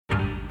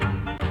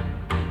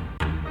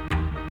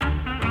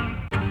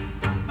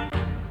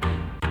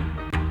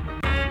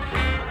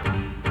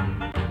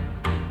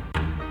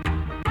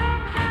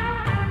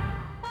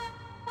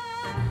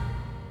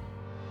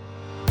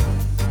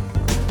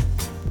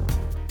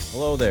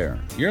Hello there.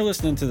 You're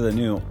listening to the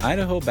new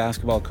Idaho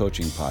Basketball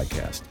Coaching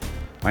Podcast.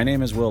 My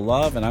name is Will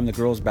Love, and I'm the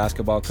girls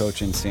basketball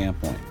coach in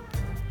Sandpoint.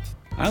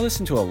 I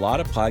listen to a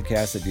lot of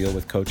podcasts that deal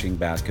with coaching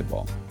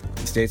basketball.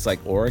 In states like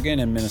Oregon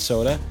and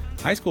Minnesota,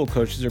 high school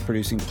coaches are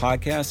producing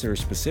podcasts that are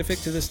specific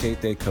to the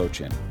state they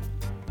coach in.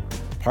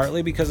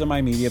 Partly because of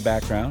my media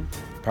background,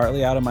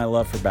 partly out of my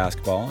love for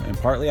basketball, and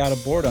partly out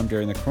of boredom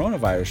during the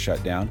coronavirus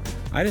shutdown,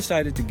 I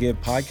decided to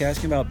give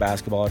podcasting about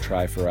basketball a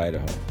try for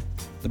Idaho.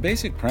 The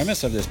basic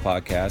premise of this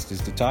podcast is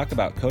to talk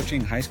about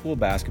coaching high school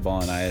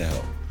basketball in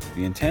Idaho.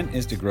 The intent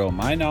is to grow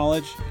my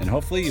knowledge, and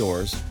hopefully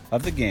yours,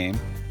 of the game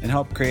and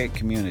help create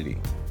community.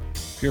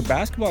 If you're a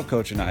basketball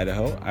coach in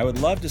Idaho, I would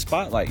love to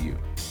spotlight you.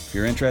 If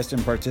you're interested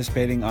in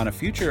participating on a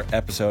future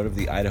episode of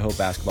the Idaho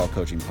Basketball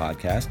Coaching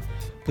Podcast,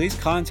 please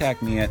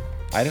contact me at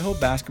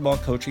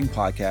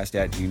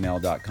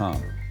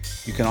idahobasketballcoachingpodcast@gmail.com.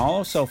 You can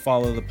also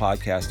follow the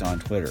podcast on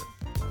Twitter.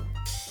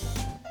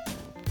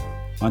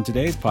 On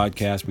today's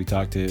podcast, we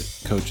talk to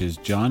coaches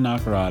John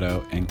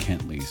Nacarado and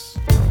Kent Lease.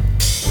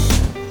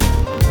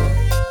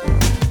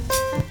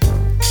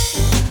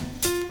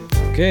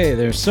 Okay,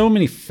 there's so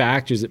many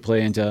factors that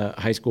play into a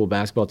high school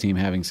basketball team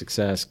having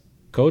success.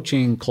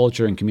 Coaching,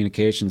 culture, and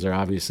communications are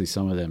obviously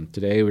some of them.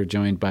 Today, we're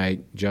joined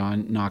by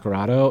John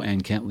Nacarado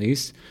and Kent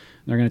Lease.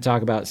 They're going to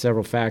talk about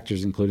several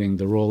factors, including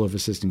the role of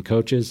assistant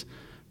coaches,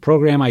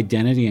 program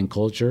identity and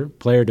culture,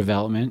 player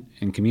development,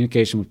 and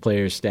communication with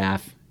players,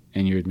 staff,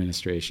 and your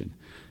administration.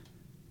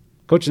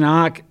 Coach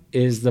Knock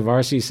is the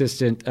varsity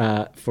assistant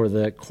for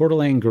the Coeur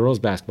d'Alene girls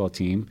basketball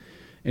team.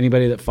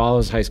 Anybody that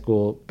follows high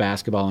school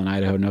basketball in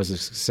Idaho knows the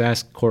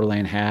success Coeur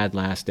d'Alene had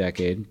last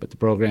decade, but the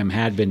program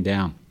had been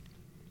down.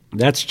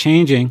 That's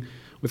changing,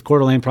 with Coeur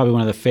d'Alene probably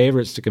one of the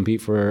favorites to compete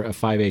for a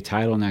 5A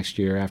title next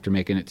year after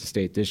making it to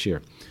state this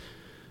year.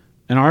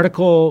 An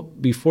article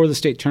before the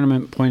state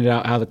tournament pointed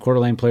out how the Coeur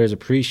d'Alene players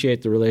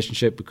appreciate the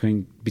relationship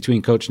between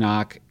Coach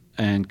Knock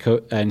and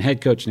head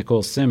coach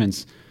Nicole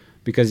Simmons,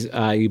 because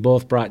you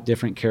both brought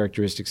different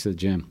characteristics to the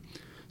gym.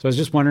 So I was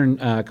just wondering,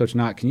 Coach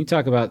Knock, can you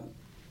talk about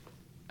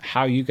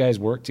how you guys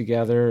work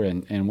together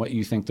and what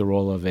you think the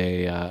role of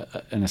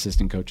an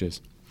assistant coach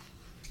is?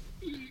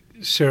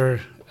 Sure.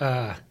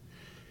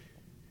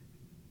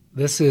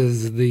 This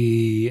is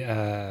the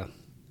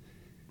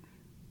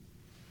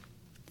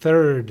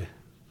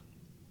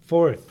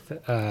fourth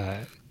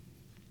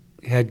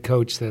head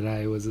coach that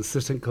I was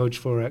assistant coach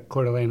for at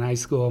Coeur d'Alene High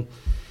School.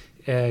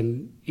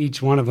 And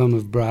each one of them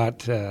have brought,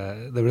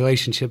 the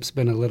relationship's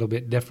been a little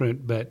bit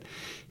different. But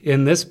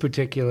in this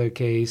particular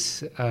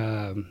case,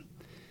 I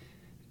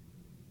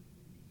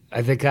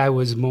think I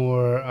am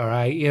more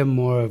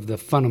of the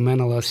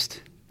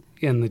fundamentalist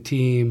in the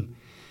team.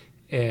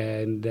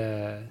 And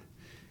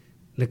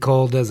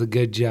Nicole does a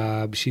good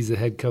job. She's the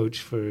head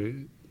coach for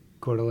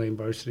Coeur d'Alene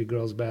varsity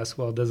girls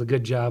basketball, does a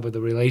good job of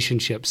the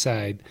relationship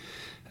side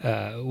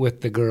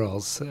with the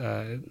girls.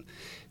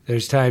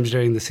 There's times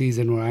during the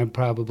season where I'm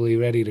probably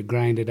ready to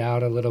grind it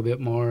out a little bit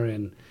more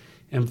and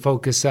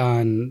focus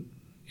on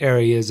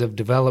areas of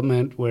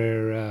development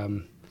where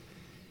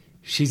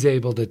she's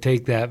able to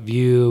take that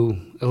view,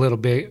 a little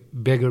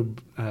bit bigger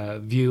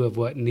view of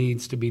what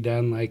needs to be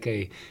done, like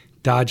a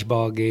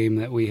dodgeball game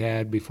that we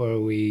had before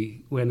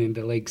we went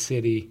into Lake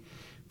City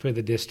for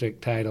the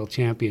district title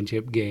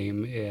championship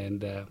game.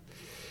 And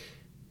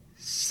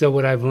so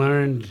what I've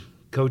learned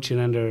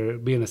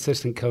being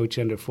assistant coach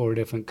under four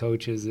different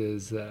coaches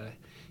is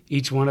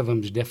each one of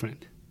them is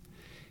different.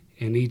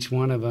 And each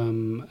one of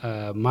them,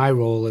 my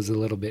role is a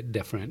little bit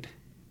different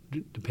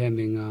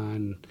depending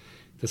on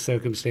the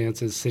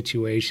circumstances,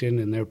 situation,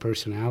 and their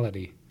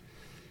personality.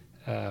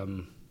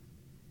 And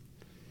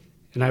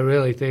I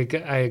really think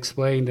I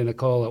explained to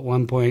Nicole at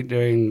one point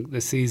during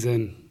the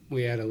season,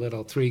 we had a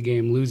little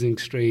 3-game losing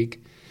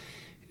streak,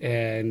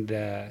 and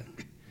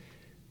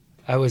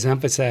I was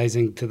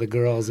emphasizing to the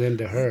girls and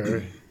to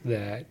her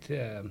that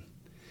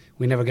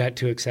we never got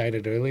too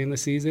excited early in the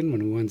season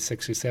when we won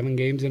 6 or 7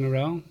 games in a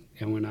row,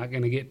 and we're not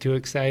going to get too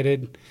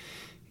excited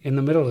in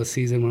the middle of the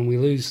season when we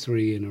lose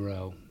 3 in a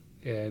row.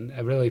 And I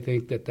really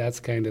think that that's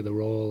kind of the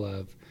role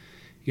of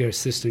your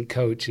assistant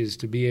coach, is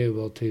to be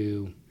able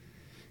to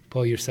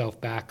pull yourself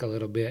back a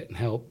little bit and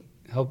help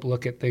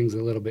look at things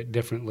a little bit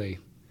differently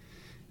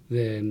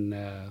than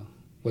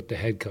what the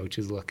head coach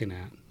is looking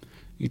at.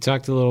 You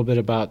talked a little bit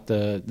about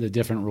the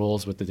different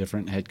roles with the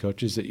different head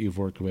coaches that you've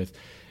worked with.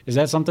 Is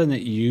that something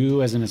that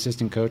you, as an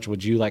assistant coach,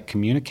 would you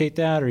communicate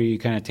that, or you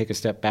kind of take a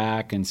step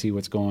back and see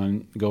what's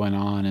going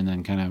on and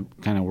then kind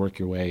of work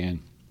your way in?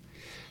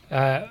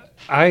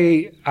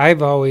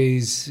 I've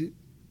always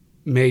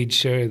made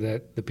sure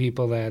that the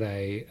people that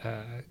I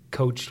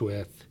coached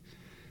with,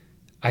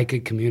 I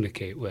could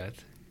communicate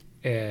with.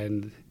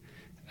 And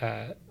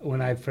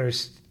when I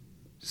first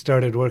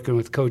started working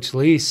with Coach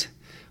Lease,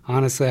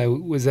 honestly, I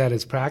was at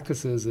his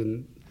practices,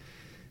 and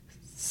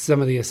some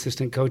of the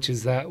assistant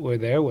coaches that were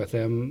there with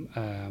him,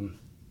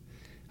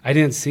 I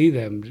didn't see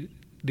them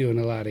doing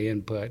a lot of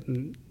input,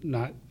 and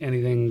not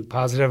anything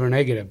positive or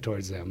negative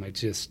towards them. It's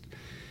just,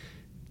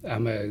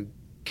 I'm a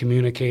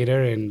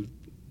communicator, and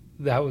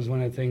that was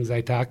one of the things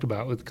I talked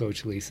about with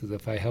Coach Lease, is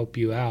if I help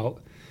you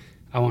out,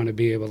 I want to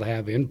be able to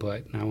have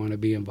input and I want to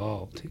be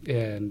involved.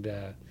 And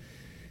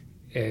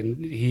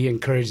he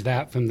encouraged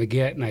that from the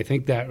get, and I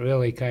think that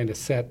really kind of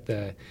set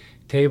the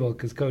table,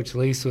 because Coach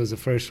Lease was the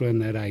first one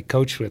that I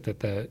coached with at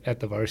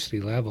the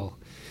varsity level.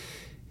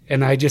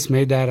 And I just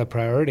made that a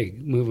priority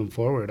moving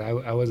forward.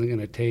 I wasn't going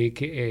to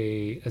take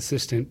a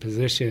assistant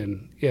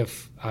position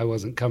if I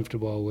wasn't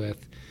comfortable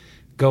with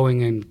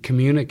going and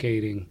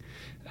communicating.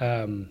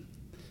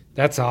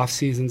 That's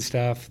off-season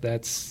stuff.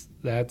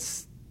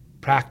 That's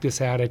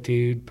practice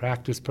attitude,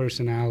 practice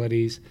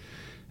personalities.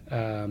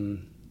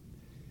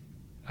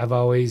 I've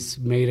always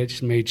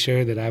made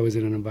sure that I was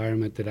in an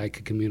environment that I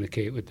could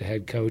communicate with the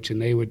head coach,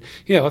 and they would,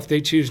 if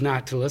they choose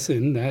not to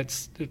listen,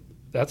 that's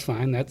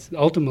fine.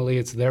 Ultimately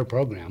it's their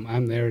program.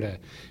 I'm there to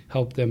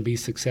help them be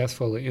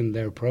successful in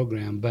their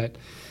program. But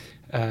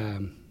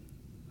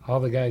all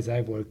the guys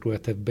I've worked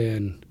with have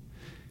been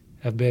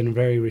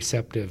very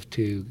receptive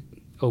to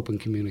open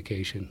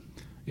communication.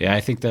 Yeah,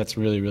 I think that's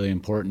really, really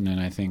important. And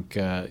I think,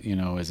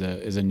 as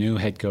a new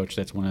head coach,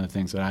 that's one of the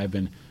things that I've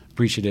been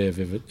appreciative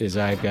of, is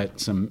I've got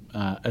some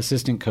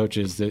assistant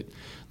coaches that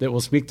will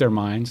speak their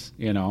minds,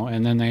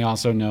 and then they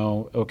also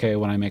know, okay,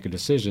 when I make a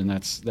decision,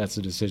 that's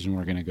the decision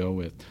we're going to go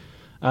with.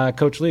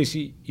 Coach Lease,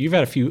 you've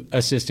had a few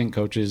assistant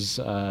coaches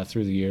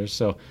through the years.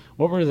 So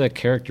what were the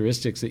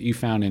characteristics that you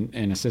found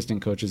in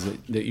assistant coaches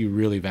that you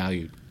really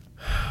valued?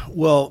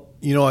 Well,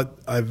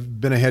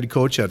 I've been a head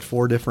coach at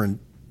 4 different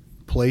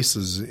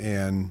places,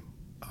 and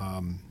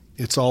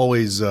it's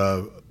always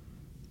a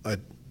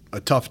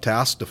tough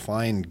task to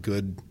find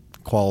good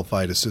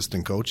qualified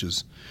assistant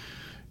coaches.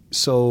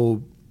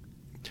 So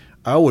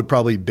I would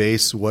probably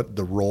base what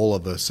the role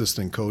of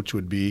assistant coach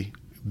would be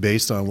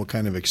based on what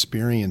kind of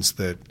experience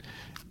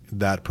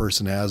that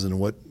person has and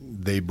what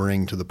they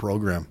bring to the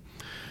program.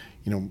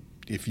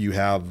 If you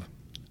have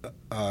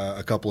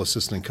a couple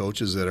assistant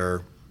coaches that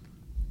are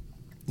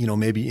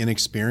maybe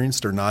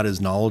inexperienced or not as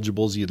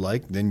knowledgeable as you'd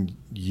like, then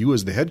you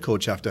as the head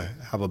coach have to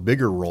have a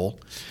bigger role,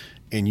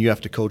 and you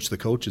have to coach the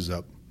coaches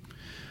up.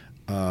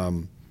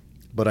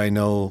 But I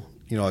know,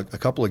 a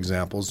couple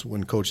examples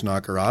when Coach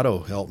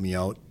Nacarado helped me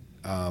out.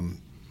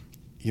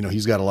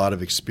 He's got a lot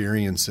of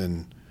experience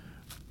in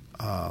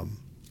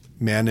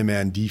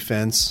man-to-man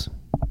defense,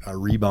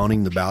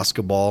 rebounding the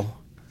basketball,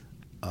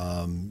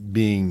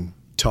 being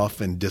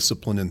tough and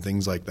disciplined and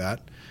things like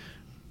that.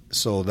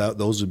 So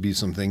those would be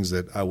some things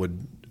that I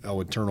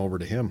would turn over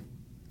to him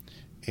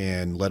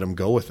and let him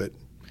go with it.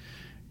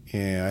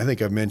 And I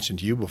think I've mentioned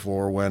to you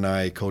before, when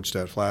I coached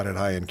at Flathead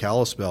High in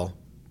Kalispell,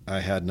 I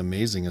had an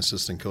amazing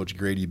assistant coach,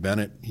 Grady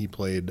Bennett. He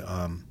played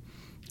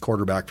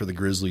quarterback for the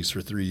Grizzlies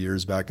for 3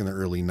 years back in the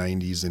early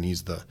 90s, and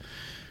he's the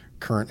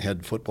current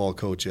head football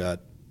coach at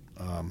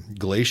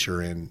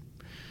Glacier. And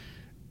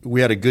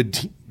we had a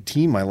good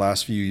team my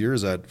last few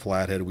years at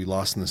Flathead. We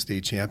lost in the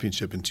state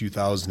championship in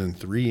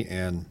 2003,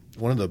 and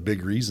one of the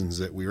big reasons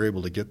that we were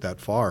able to get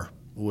that far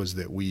was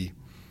that we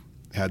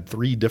had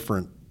 3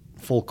 different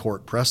full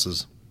court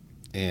presses.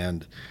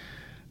 And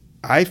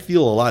I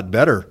feel a lot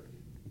better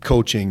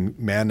coaching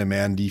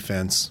man-to-man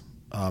defense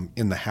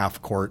in the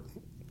half court,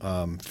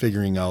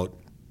 figuring out,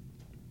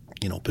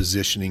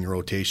 positioning,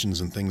 rotations,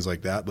 and things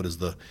like that. But as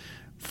the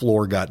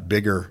floor got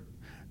bigger,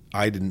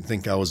 I didn't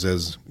think I was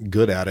as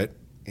good at it.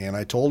 And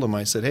I told him,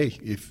 I said, hey,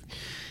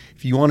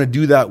 if you want to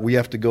do that, we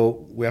have to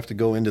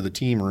go into the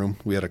team room.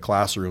 We had a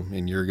classroom,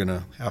 and you're going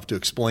to have to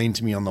explain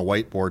to me on the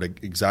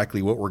whiteboard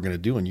exactly what we're going to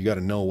do, and you got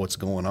to know what's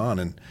going on.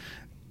 And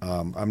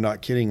I'm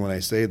not kidding when I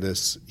say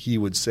this. He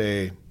would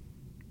say,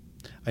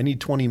 I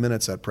need 20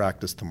 minutes at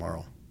practice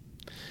tomorrow.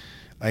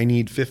 I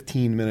need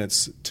 15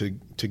 minutes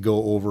to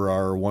go over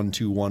our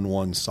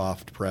 1-2-1-1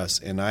 soft press.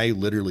 And I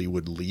literally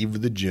would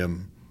leave the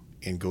gym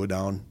and go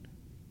down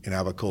and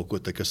have a Coke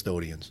with the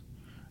custodians.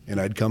 And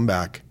I'd come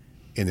back,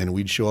 and then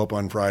we'd show up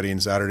on Friday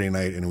and Saturday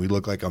night, and we'd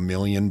look like $1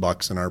 million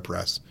in our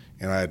press.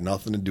 And I had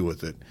nothing to do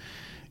with it.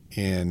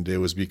 And it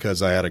was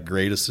because I had a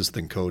great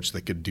assistant coach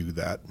that could do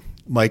that.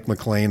 Mike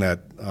McLean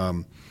at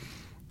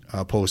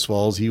Post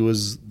Falls, he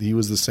was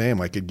the same.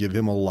 I could give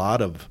him a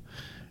lot of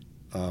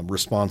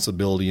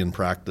responsibility in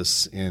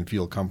practice and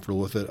feel comfortable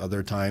with it.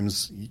 Other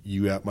times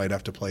you might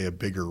have to play a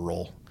bigger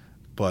role.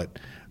 But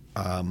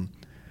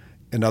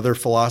another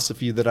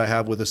philosophy that I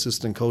have with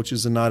assistant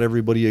coaches, and not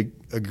everybody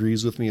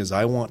agrees with me, is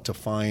I want to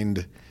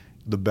find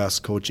the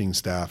best coaching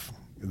staff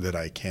that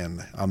I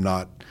can. I'm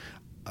not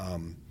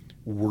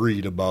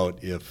worried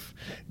about if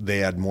they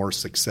had more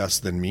success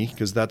than me,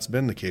 because that's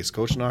been the case.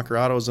 Coach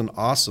Nacarado is an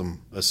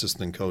awesome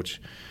assistant coach.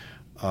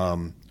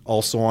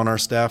 Also on our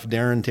staff,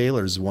 Darren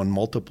Taylor's won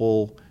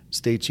multiple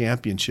state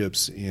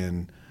championships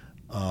in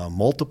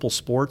multiple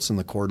sports in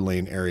the Coeur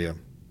d'Alene area.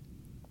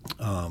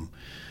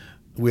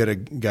 We had a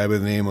guy by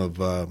the name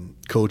of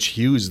Coach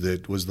Hughes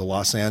that was the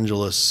Los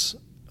Angeles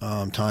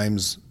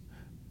Times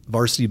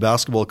varsity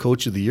basketball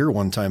coach of the year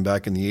one time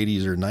back in the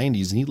 80s or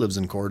 90s, and he lives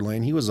in Coeur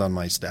d'Alene. He was on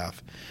my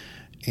staff.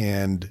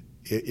 And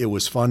it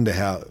was fun to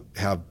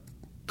have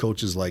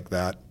coaches like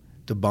that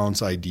to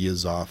bounce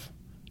ideas off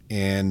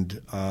And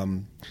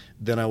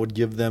then I would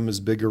give them as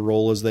big a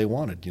role as they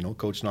wanted.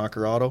 Coach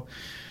Nacarado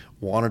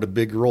wanted a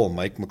big role.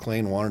 Mike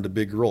McLean wanted a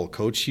big role.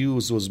 Coach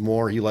Hughes was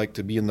more, he liked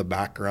to be in the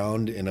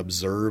background and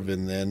observe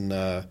and then,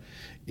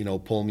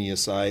 pull me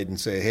aside and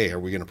say, hey, are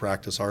we going to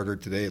practice harder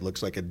today? It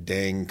looks like a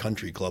dang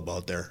country club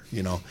out there.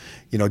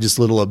 Just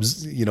little,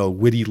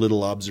 witty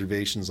little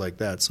observations like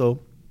that. So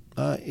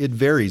it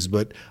varies,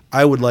 but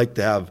I would like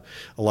to have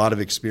a lot of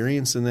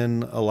experience and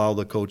then allow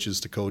the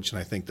coaches to coach. And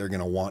I think they're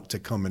going to want to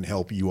come and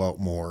help you out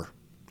more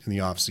in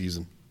the off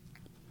season.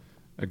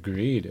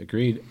 Agreed.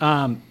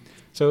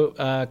 So,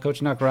 Coach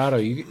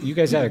Nacarado, you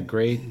guys had a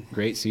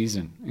great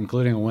season,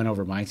 including a win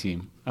over my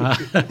team.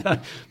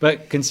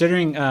 But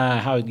considering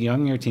how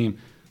young your team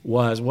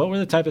was, what were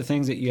the type of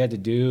things that you had to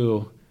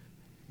do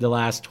the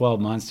last 12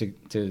 months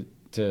to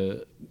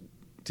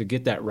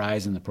get that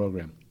rise in the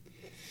program?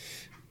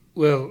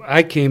 Well,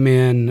 I came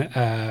in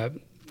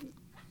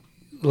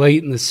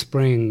late in the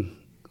spring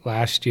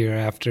last year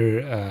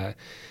after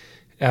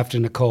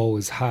Nicole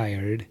was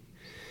hired,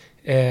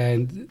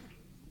 and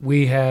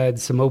we had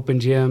some open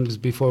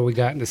gyms before we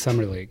got into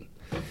summer league.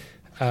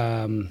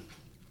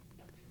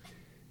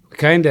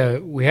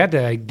 We had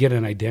to get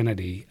an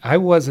identity. I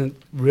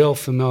wasn't real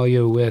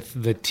familiar with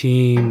the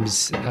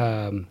team's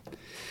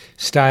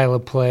style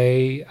of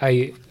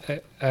play.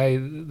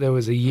 There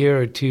was a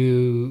year or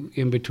two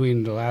in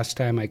between the last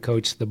time I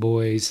coached the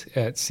boys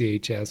at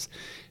CHS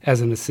as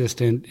an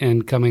assistant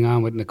and coming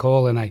on with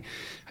Nicole, and I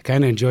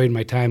kind of enjoyed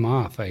my time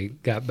off. I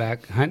got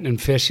back hunting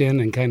and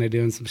fishing and kind of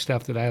doing some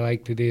stuff that I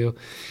like to do.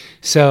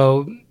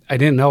 So I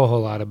didn't know a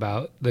whole lot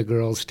about the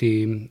girls'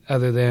 team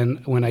other than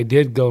when I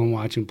did go and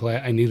watch them play,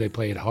 I knew they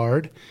played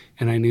hard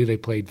and I knew they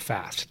played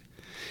fast.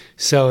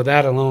 So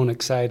that alone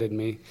excited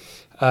me.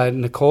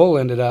 Nicole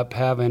ended up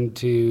having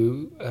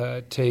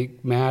to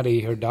take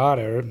Maddie, her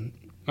daughter,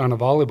 on a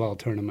volleyball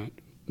tournament.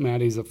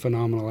 Maddie's a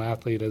phenomenal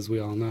athlete, as we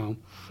all know.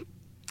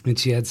 And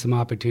she had some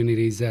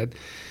opportunities that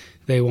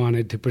they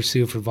wanted to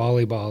pursue for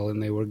volleyball,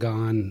 and they were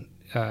gone.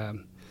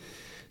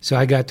 So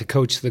I got to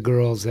coach the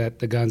girls at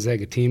the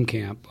Gonzaga team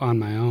camp on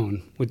my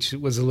own, which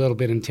was a little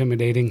bit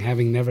intimidating,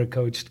 having never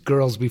coached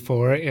girls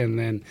before and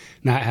then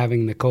not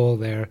having Nicole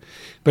there.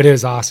 But it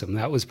was awesome.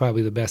 That was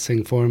probably the best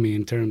thing for me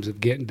in terms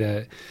of getting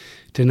to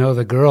know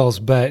the girls.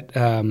 But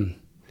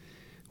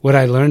what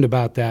I learned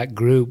about that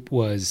group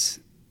was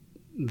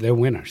they're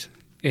winners,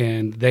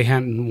 and they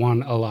hadn't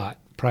won a lot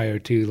prior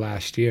to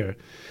last year.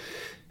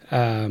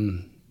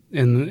 And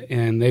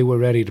they were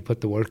ready to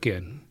put the work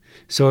in.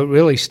 So it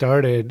really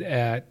started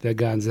at the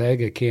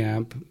Gonzaga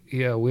camp.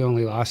 We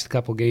only lost a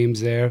couple games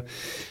there,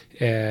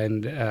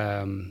 and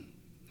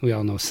we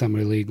all know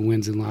summer league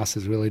wins and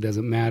losses really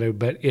doesn't matter,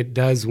 but it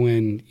does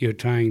when you're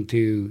trying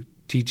to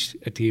teach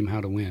a team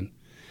how to win.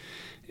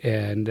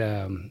 And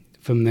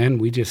from then,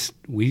 we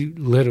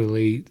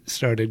literally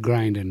started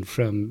grinding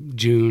from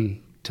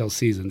June till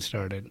season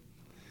started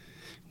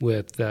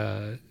with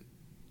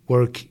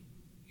work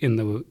in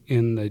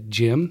the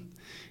gym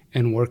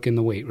and work in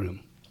the weight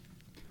room.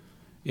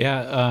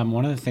 Yeah,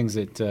 one of the things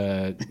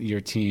that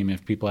your team,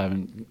 if people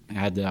haven't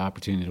had the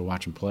opportunity to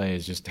watch them play,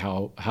 is just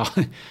how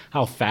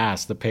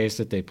fast the pace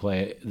that they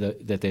play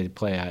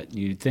at.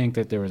 You'd think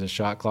that there was a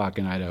shot clock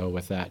in Idaho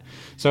with that.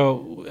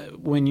 So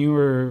when you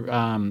were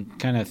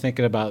kind of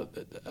thinking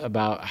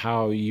about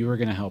how you were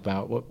going to help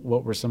out,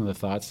 what were some of the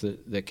thoughts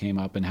that came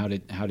up, and how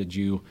did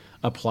you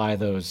apply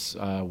those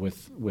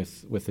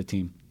with the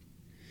team?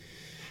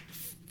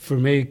 For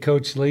me,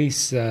 Coach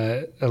Lease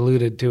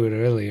alluded to it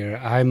earlier.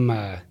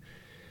 I'm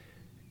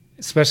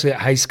especially at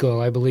high school,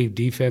 I believe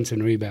defense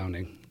and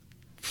rebounding,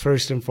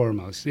 first and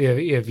foremost.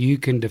 If you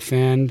can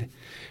defend,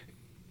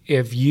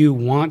 if you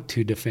want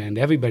to defend,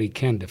 everybody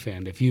can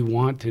defend. If you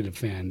want to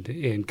defend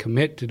and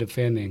commit to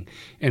defending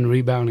and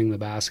rebounding the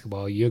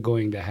basketball, you're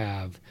going to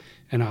have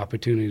an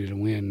opportunity to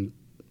win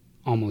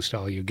almost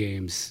all your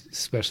games,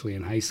 especially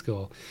in high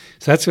school.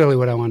 So that's really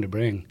what I wanted to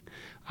bring.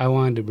 I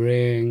wanted to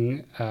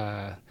bring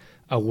a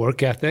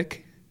work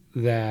ethic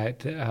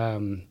that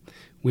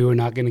we were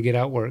not going to get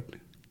outworked.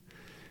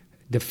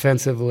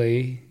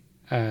 Defensively,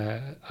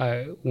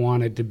 I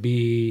wanted to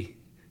be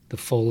the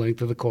full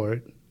length of the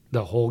court,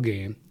 the whole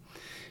game,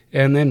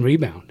 and then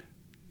rebound.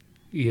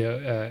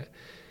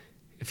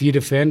 If you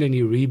defend and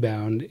you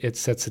rebound, it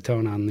sets the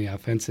tone on the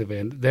offensive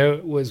end. There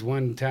was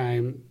one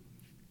time,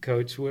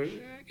 Coach, where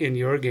in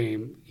your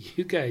game,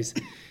 you guys,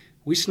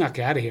 we snuck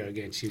out of here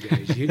against you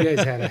guys. You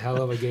guys had a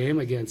hell of a game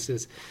against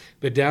us.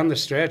 But down the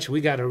stretch, we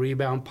got a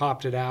rebound,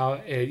 popped it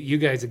out. You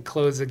guys had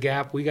closed the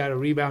gap. We got a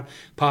rebound,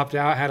 popped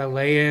out, had a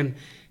lay-in.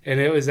 And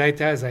it was like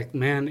that. I was like,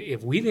 man,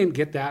 if we didn't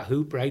get that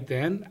hoop right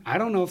then, I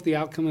don't know if the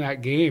outcome of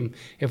that game,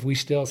 if we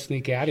still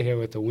sneak out of here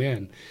with the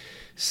win.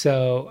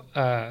 So,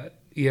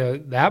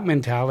 that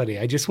mentality,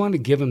 I just wanted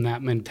to give them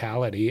that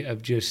mentality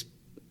of just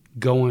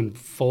going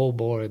full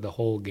bore the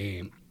whole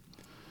game.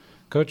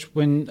 Coach,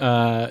 when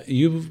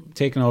you've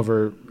taken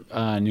over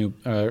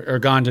or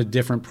gone to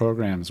different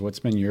programs, what's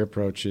been your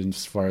approach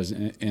as far as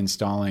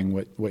installing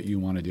what you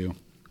want to do?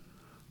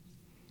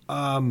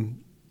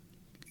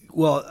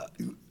 Well,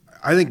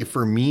 I think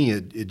for me,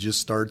 it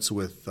just starts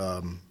with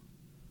a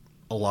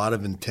lot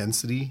of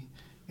intensity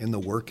in the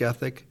work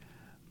ethic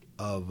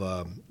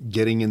of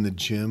getting in the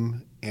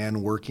gym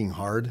and working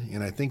hard.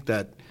 And I think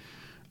that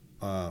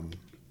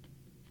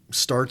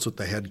starts with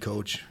the head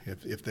coach.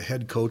 If the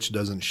head coach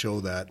doesn't show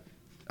that,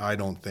 I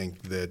don't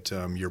think that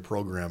your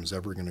program's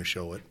ever going to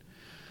show it.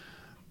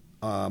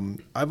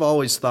 I've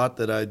always thought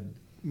that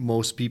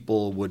most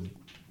people would,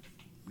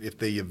 if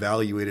they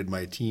evaluated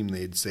my team,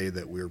 they'd say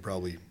that we were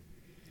probably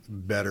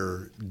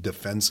better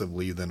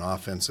defensively than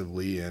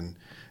offensively, and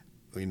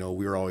we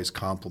were always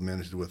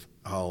complimented with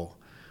how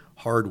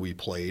hard we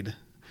played.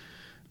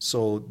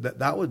 So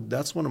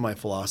that's one of my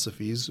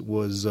philosophies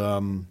was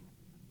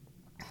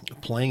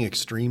playing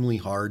extremely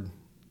hard,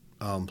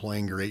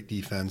 playing great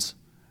defense,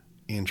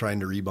 and trying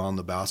to rebound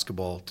the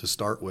basketball to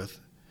start with.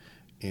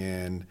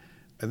 And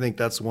I think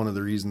that's one of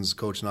the reasons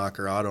Coach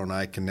Nacarado and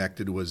I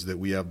connected, was that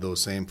we have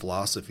those same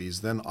philosophies.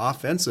 Then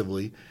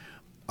offensively,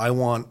 I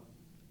want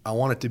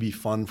it to be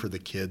fun for the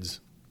kids,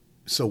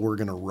 so we're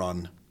going to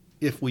run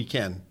if we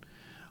can.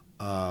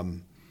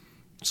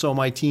 So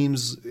my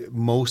teams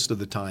most of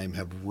the time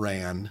have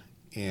ran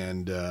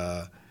and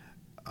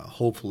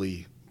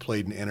hopefully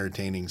played an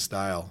entertaining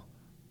style.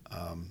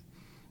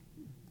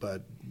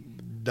 But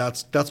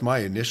that's my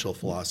initial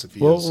philosophy.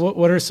 Well,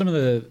 what are some of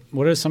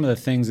the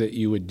things that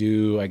you would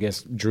do? I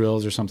guess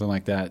drills or something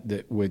like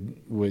that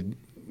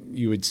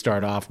you would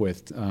start off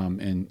with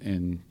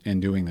in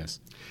doing this.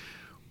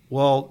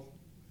 Well,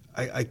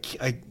 I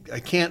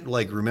can't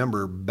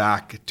remember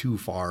back too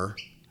far,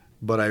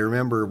 but I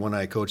remember when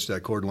I coached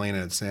at Coeur d'Alene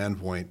and at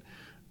Sandpoint,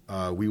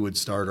 we would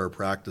start our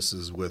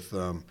practices with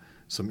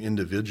some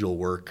individual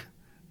work.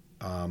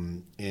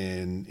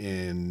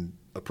 In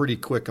a pretty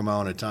quick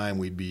amount of time,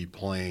 we'd be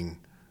playing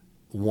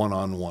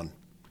one-on-one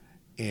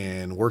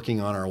and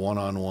working on our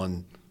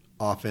one-on-one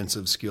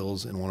offensive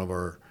skills and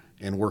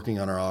working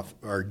on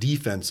our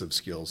defensive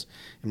skills.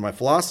 And my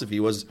philosophy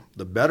was,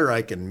 the better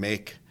I can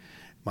make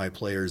my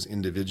players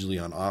individually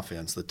on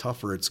offense, the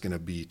tougher it's going to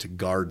be to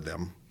guard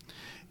them.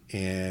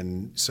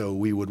 And so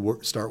we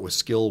would start with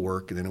skill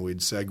work, and then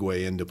we'd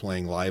segue into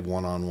playing live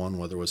one-on-one,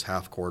 whether it was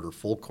half court or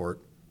full court.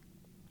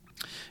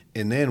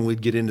 And then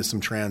we'd get into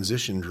some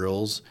transition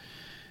drills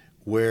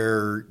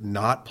where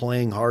not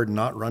playing hard,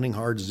 not running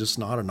hard is just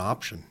not an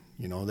option.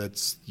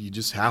 You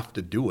just have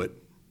to do it.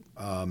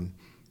 I'm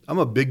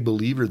a big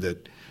believer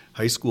that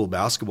high school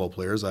basketball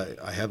players,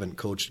 I haven't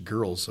coached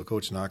girls, so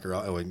Coach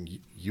Nacarado,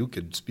 you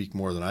could speak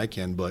more than I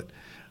can, but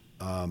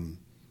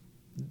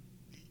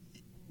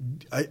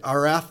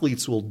our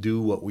athletes will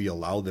do what we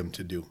allow them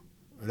to do.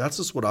 That's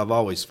just what I've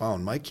always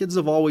found. My kids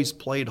have always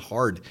played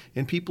hard,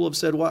 and people have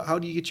said, "Well, how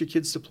do you get your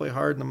kids to play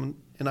hard?" And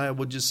I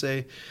would just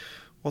say,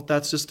 well,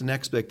 that's just an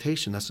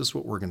expectation. That's just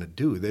what we're going to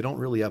do. They don't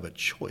really have a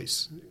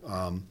choice.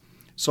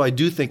 So I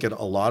do think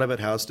a lot of it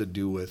has to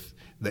do with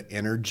the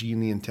energy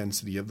and the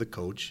intensity of the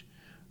coach,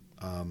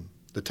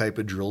 the type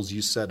of drills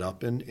you set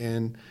up,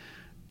 and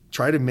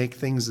try to make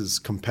things as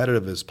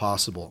competitive as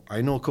possible.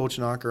 I know Coach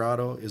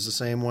Nacarado is the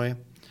same way.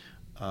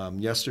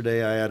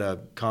 Yesterday I had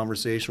a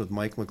conversation with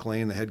Mike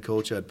McLean, the head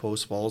coach at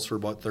Post Falls, for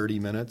about 30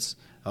 minutes.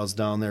 I was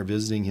down there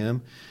visiting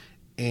him,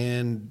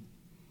 and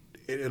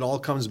it all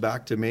comes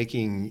back to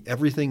making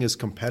everything as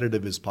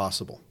competitive as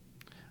possible.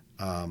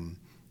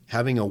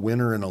 Having a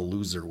winner and a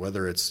loser,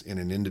 whether it's in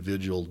an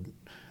individual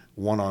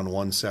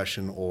one-on-one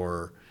session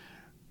or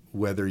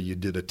whether you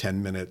did a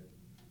 10-minute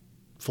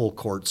full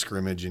court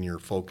scrimmage and you're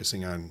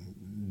focusing on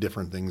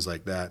different things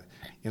like that.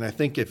 And I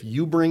think if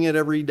you bring it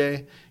every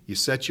day, you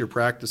set your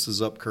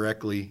practices up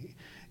correctly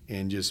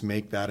and just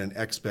make that an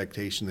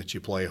expectation that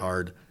you play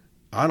hard,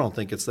 I don't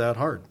think it's that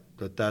hard.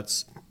 But I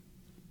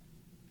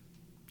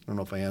don't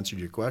know if I answered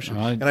your question.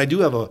 And I do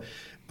have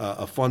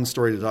a fun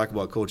story to talk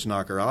about Coach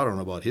Nacarado and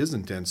about his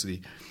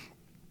intensity.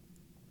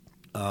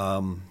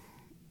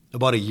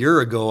 About a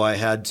year ago, I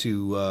had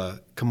to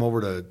come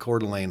over to Coeur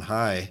d'Alene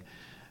High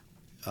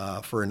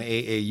for an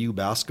AAU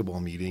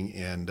basketball meeting,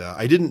 and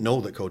I didn't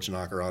know that Coach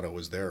Nacarado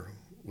was there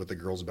with the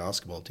girls'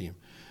 basketball team.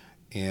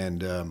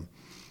 And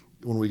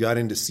when we got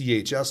into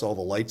CHS, all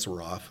the lights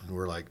were off, and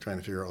we're trying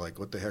to figure out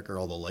what the heck are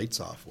all the lights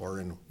off for?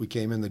 And we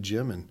came in the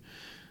gym, and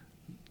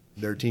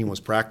their team was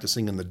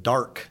practicing in the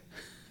dark.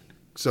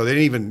 So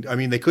they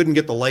they couldn't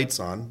get the lights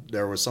on.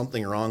 There was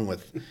something wrong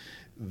with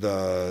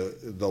the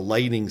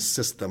lighting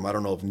system. I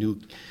don't know if new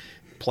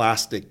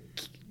plastic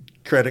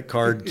credit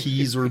card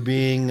keys were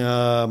being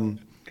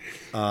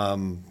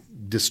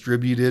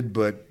distributed,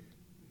 but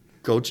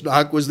Coach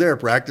Knock was there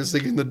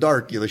practicing in the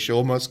dark. The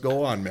show must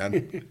go on,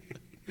 man.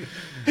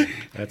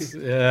 That's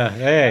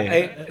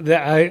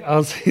hey.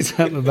 I'll say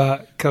something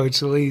about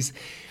Coach Lees.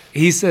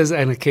 He says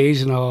an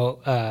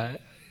occasional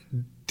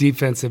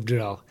defensive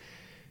drill.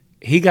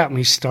 He got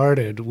me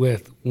started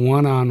with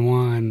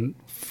one-on-one,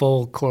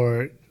 full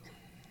court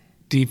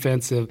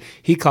defensive.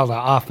 He called it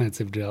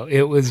offensive drill.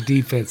 It was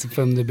defensive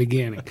from the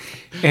beginning.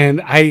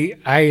 And I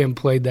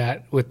employed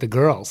that with the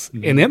girls.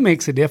 Mm-hmm. And it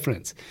makes a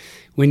difference.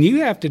 When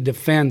you have to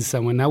defend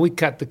someone, now we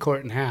cut the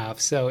court in half,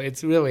 so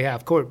it's really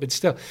half court, but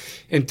still,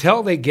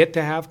 until they get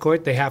to half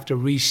court, they have to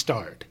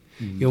restart.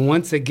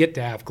 Once they get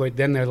to half court,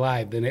 then they're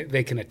live. Then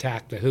they can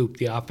attack the hoop,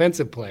 the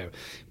offensive player.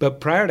 But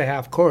prior to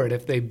half court,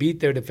 if they beat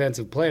their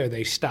defensive player,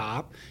 they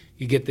stop.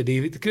 You get the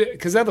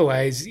because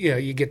otherwise,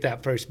 you get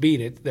that first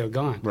beat, they're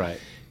gone. Right.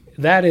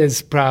 That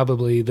is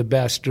probably the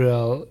best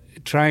drill.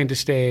 Trying to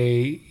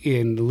stay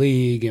in the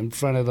league in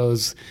front of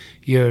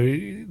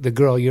the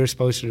girl you're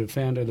supposed to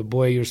defend or the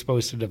boy you're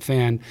supposed to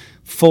defend,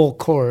 full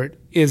court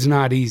is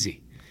not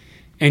easy.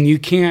 And you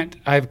can't.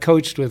 I've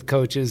coached with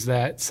coaches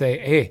that say,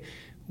 "Hey,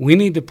 we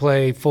need to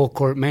play full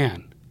court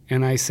man."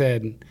 And I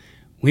said,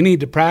 we need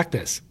to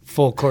practice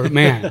full court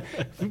man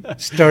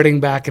starting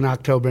back in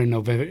October and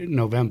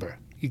November.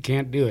 You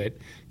can't do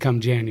it come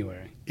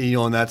January.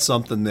 And that's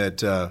something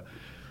that,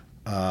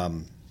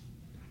 when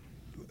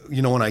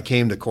I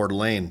came to Coeur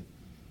d'Alene,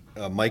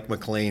 Mike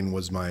McLean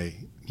was my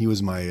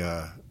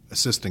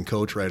assistant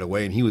coach right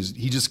away. And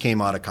he just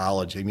came out of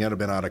college. He had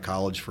been out of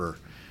college for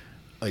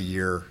a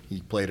year.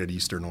 He played at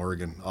Eastern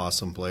Oregon,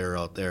 awesome player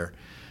out there.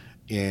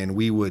 And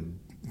we would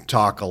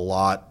talk a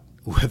lot,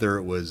 whether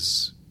it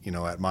was,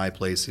 at my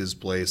place, his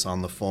place,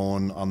 on the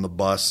phone, on the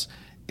bus.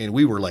 And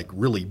we were like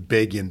really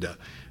big into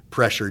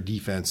pressure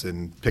defense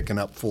and picking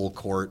up full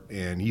court.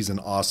 And he's an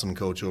awesome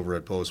coach over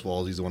at Post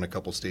Falls. He's won a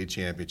couple state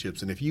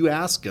championships. And if you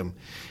ask him,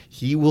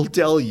 he will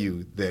tell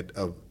you that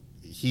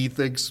he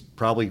thinks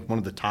probably one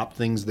of the top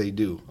things they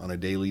do on a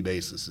daily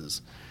basis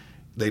is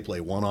they play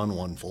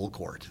one-on-one full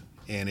court.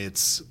 And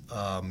it's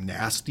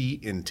nasty,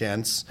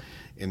 intense,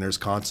 and there's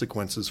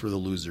consequences for the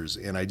losers.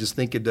 And I just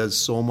think it does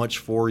so much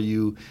for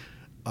you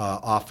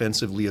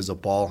offensively as a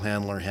ball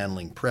handler,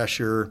 handling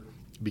pressure,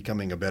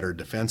 becoming a better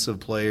defensive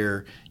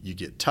player. You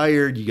get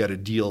tired. You got to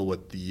deal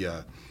with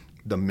the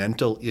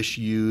mental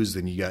issues,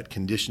 and you got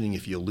conditioning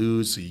if you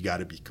lose, so you got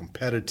to be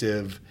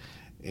competitive.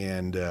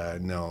 And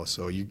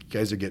so you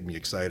guys are getting me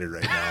excited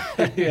right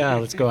now. Yeah,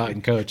 let's go out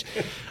and coach.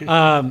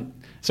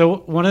 So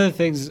one of the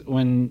things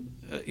when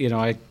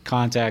I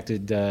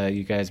contacted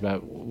you guys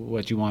about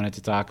what you wanted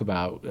to talk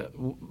about,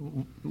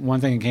 one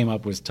thing that came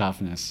up was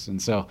toughness.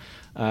 And so,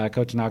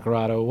 Coach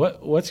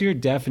Nacarado, what's your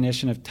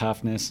definition of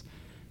toughness?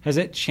 Has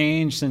it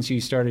changed since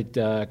you started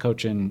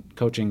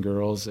coaching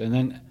girls? And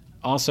then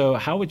also,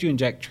 how would you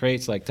inject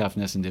traits like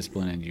toughness and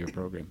discipline into your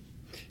program?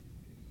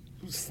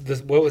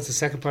 What was the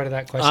second part of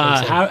that question?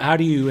 How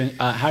do you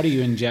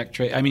inject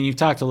traits? I mean, you've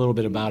talked a little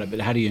bit about it, but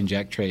how do you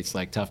inject traits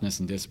like toughness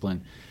and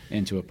discipline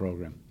into a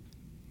program?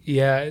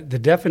 Yeah, the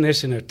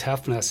definition of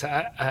toughness,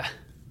 I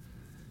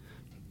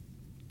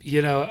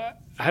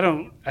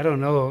don't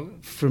know.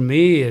 For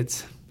me, I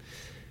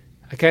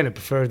kind of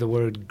prefer the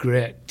word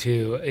grit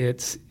too.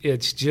 It's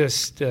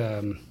just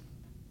you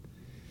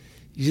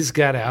just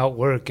got to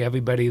outwork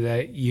everybody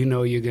that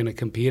you're going to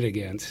compete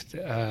against.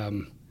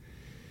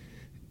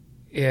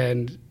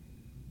 And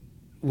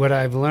what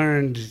I've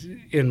learned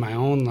in my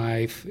own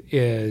life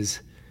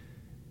is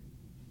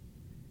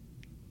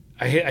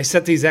I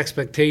set these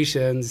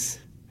expectations.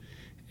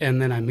 And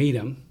then I meet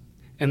them,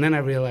 and then I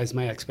realize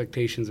my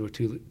expectations were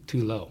too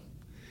low.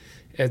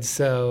 And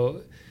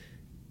so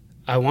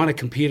I want to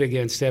compete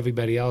against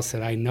everybody else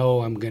that I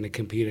know I'm going to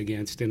compete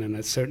against in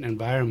a certain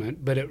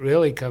environment, but it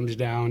really comes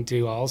down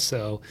to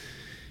also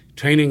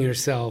training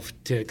yourself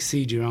to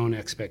exceed your own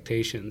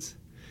expectations.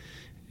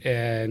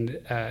 And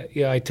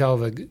I tell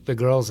the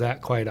girls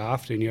that quite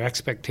often. Your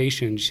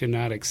expectations should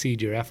not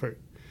exceed your effort.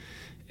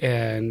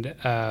 And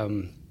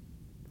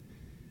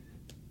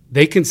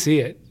they can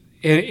see it.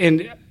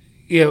 And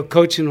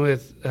coaching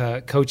with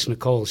Coach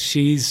Nicole,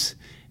 she's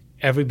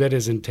every bit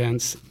as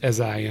intense as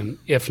I am,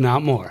 if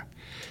not more.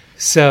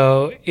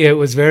 So it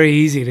was very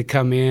easy to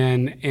come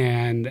in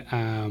and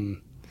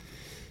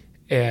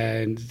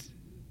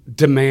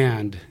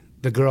demand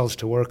the girls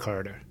to work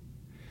harder.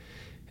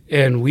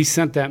 And we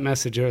sent that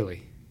message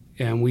early,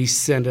 and we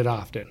sent it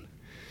often.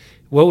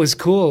 What was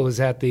cool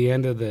was at the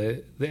end of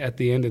the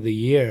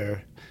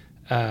year,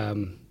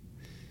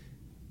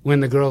 when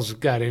the girls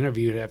got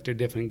interviewed after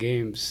different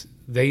games,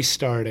 they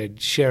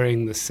started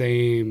sharing the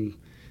same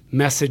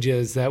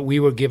messages that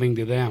we were giving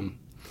to them.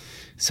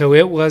 So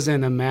it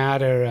wasn't a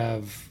matter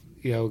of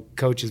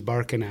coaches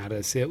barking at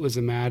us. It was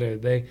a matter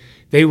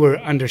they were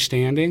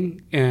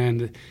understanding,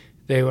 and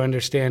they were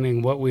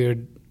understanding what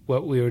we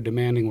were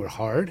demanding was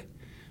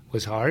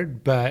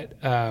hard,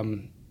 but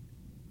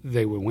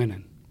they were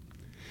winning.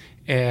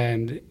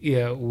 And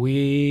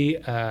we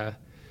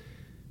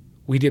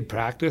did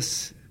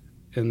practice.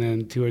 And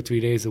then 2 or 3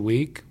 days a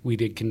week, we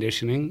did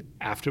conditioning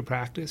after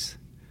practice.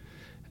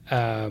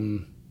 But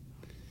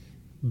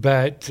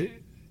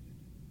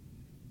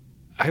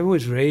I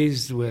was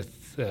raised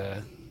with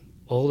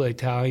old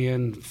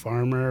Italian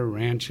farmer,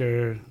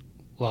 rancher,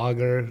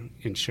 logger,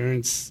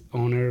 insurance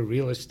owner,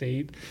 real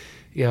estate.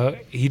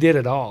 He did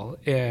it all.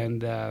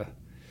 And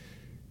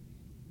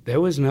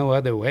there was no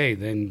other way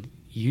than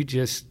you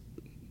just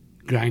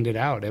grind it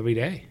out every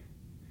day.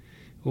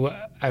 Well,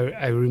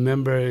 I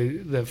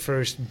remember the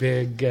first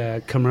big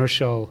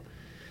commercial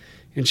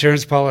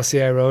insurance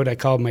policy I wrote, I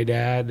called my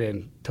dad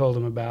and told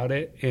him about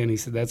it, and he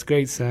said, "That's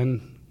great,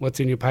 son. What's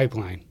in your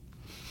pipeline?"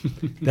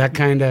 That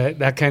kind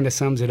of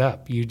sums it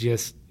up.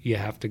 You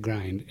have to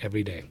grind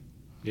every day.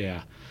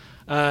 Yeah.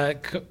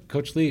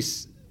 Coach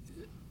Lease,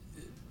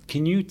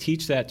 can you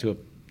teach that to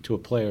a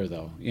player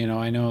though?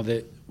 I know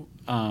that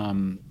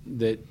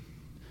that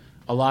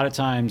a lot of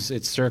times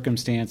it's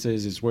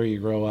circumstances, it's where you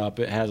grow up.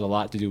 It has a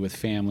lot to do with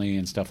family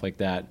and stuff like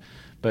that.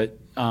 But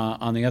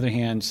on the other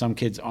hand, some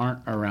kids aren't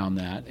around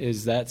that.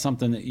 Is that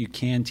something that you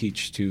can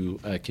teach to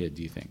a kid,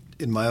 do you think?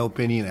 In my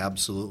opinion,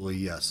 absolutely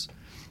yes.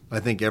 I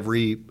think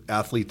every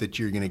athlete that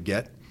you're going to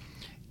get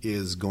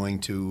is going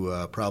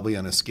to probably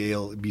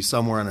be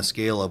somewhere on a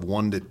scale of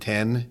 1 to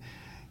 10,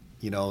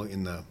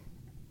 in the,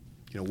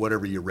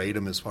 whatever you rate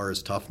them as far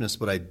as toughness.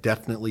 But I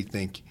definitely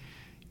think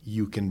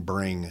you can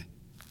bring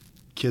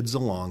kids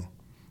along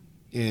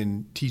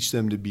and teach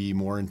them to be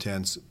more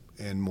intense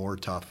and more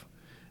tough.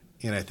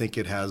 And I think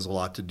it has a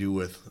lot to do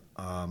with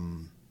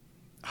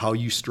how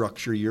you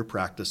structure your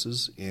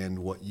practices and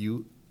what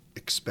you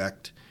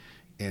expect,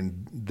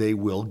 and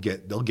they'll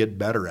get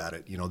better at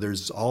it.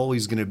 There's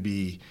always going to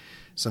be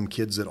some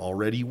kids that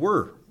already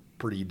were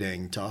pretty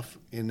dang tough,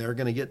 and they're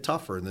going to get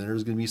tougher. And then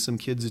there's going to be some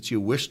kids that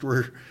you wished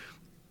were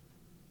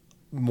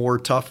more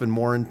tough and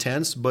more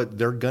intense, but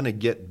they're going to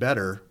get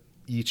better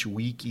each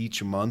week,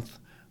 each month.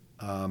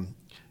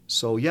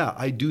 So yeah,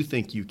 I do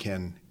think you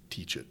can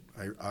teach it.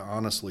 I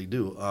honestly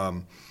do.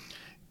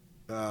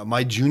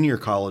 My junior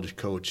college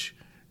coach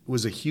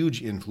was a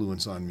huge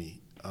influence on me.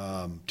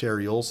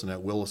 Terry Olson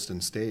at Williston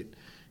State.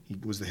 He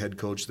was the head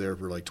coach there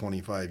for like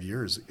 25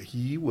 years.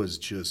 He was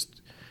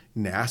just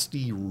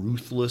nasty,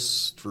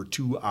 ruthless for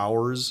 2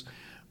 hours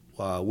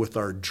with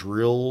our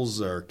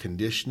drills, our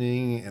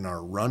conditioning, and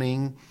our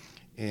running.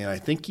 And I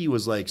think he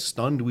was like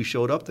stunned we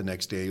showed up the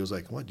next day. He was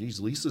like, "What, geez,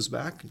 Lisa's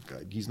back?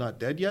 He's not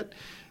dead yet?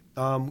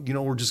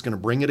 We're just going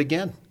to bring it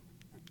again."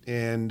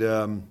 And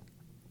the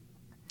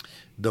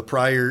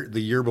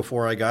year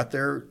before I got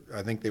there,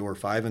 I think they were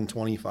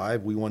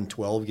 5-25. We won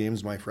 12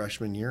 games my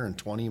freshman year and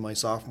 20 my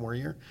sophomore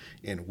year,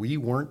 and we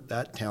weren't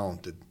that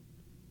talented.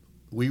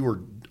 We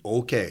were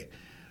okay,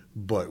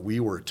 but we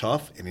were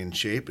tough and in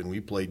shape, and we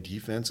played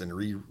defense, and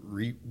we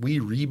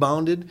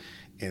rebounded,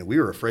 and we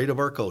were afraid of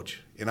our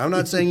coach. And I'm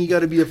not saying you got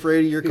to be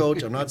afraid of your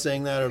coach. I'm not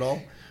saying that at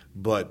all,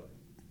 but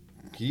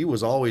he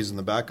was always in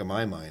the back of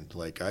my mind,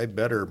 like, I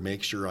better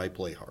make sure I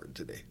play hard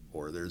today,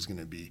 or there's going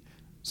to be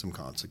some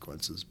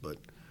consequences. But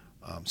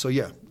so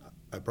yeah,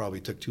 I probably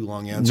took too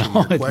long answering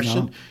your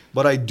question,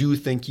 but I do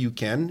think you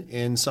can,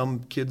 and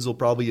some kids will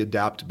probably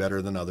adapt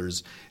better than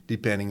others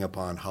depending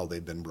upon how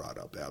they've been brought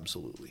up.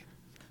 Absolutely.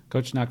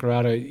 Coach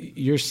Nacarado,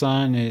 your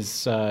son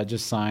is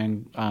just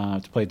signed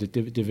to play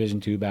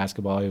Division II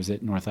basketball. He was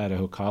at North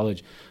Idaho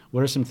College.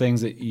 What are some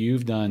things that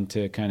you've done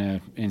to kind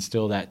of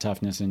instill that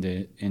toughness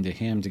into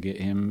him to get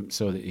him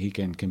so that he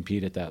can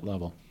compete at that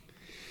level?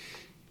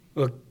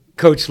 Well,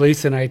 Coach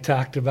Lisa and I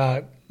talked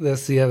about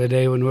this the other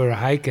day when we were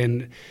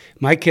hiking.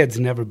 My kids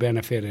never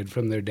benefited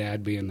from their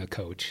dad being the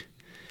coach.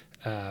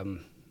 I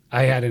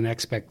had an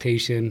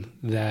expectation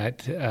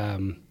that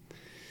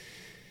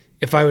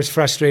if I was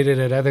frustrated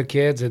at other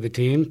kids or the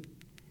team,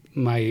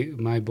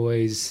 my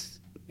boys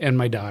and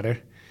my daughter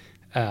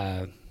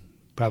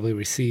probably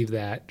received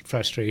that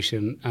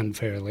frustration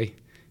unfairly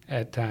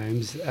at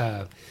times.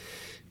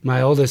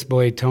 My oldest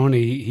boy,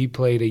 Tony, he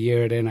played a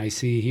year at NIC.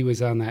 He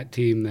was on that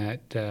team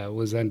that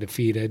was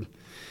undefeated.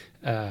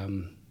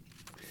 And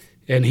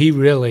he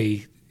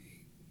really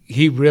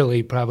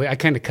probably, I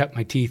kind of cut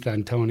my teeth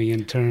on Tony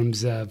in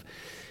terms of,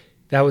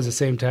 that was the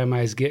same time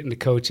I was getting to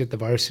coach at the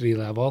varsity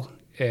level.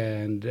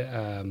 And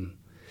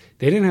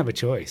they didn't have a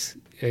choice.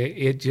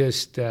 It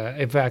just,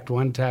 in fact,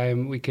 one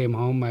time we came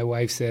home, my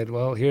wife said,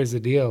 "Well, here's the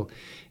deal.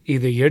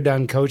 Either you're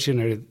done coaching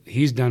or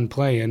he's done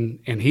playing,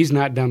 and he's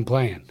not done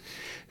playing."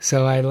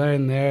 So I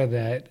learned there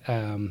that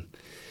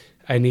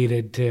I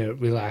needed to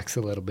relax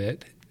a little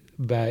bit.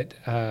 But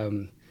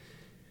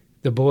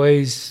the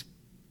boys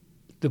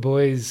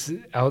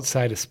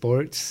outside of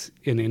sports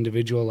in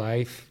individual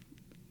life,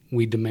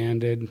 we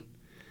demanded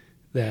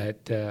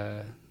that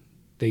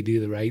they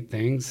do the right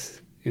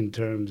things in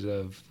terms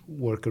of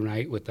working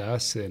right with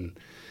us. And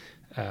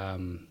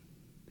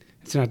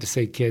it's not to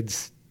say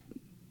kids,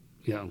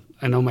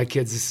 I know my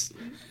kids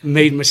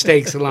made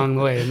mistakes along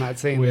the way. I'm not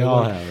saying we they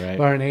all have, right?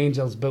 Aren't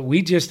angels, but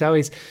we just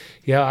always,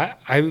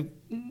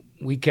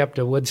 we kept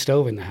a wood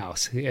stove in the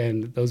house,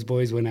 and those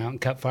boys went out and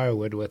cut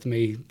firewood with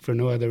me for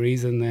no other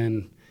reason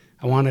than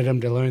I wanted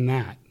them to learn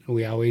that.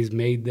 We always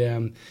made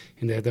them,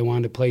 and if they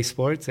wanted to play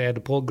sports, they had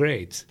to pull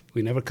grades.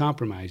 We never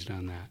compromised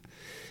on that.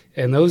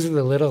 And those are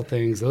the little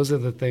things. Those are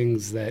the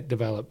things that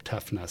develop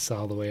toughness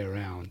all the way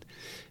around.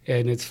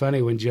 And it's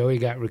funny, when Joey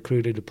got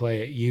recruited to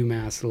play at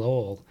UMass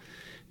Lowell,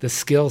 the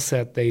skill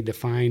set they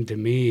defined to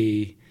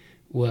me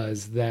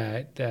was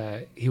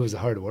that he was a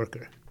hard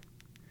worker.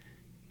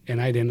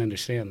 And I didn't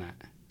understand that.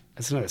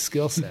 That's not a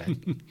skill set.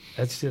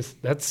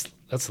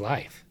 that's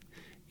life,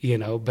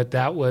 But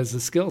that was a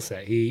skill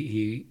set.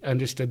 He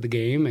understood the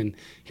game, and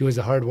he was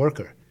a hard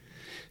worker.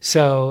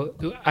 So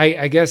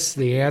I guess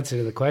the answer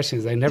to the question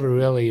is I never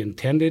really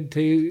intended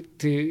to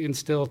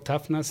instill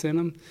toughness in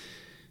them.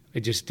 I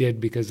just did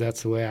because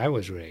that's the way I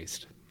was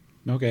raised.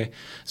 Okay,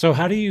 so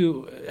how do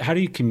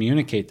you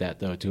communicate that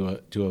though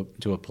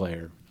to a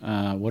player?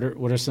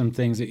 What are some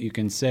things that you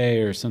can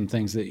say or some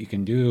things that you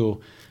can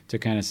do to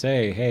kind of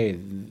say, hey,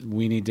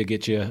 we need to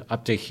get you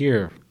up to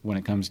here when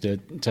it comes to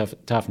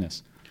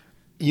toughness?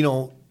 You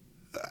know,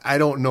 I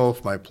don't know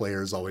if my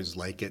players always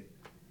like it,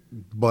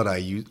 but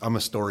I'm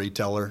a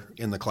storyteller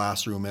in the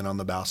classroom and on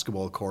the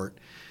basketball court,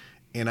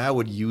 and I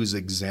would use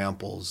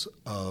examples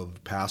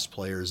of past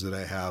players that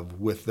I have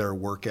with their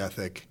work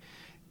ethic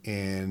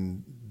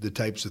and the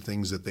types of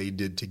things that they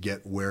did to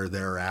get where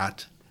they're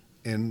at.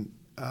 And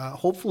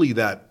hopefully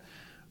that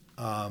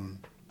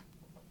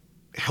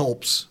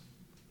helps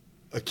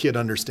a kid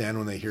understand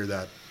when they hear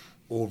that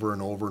over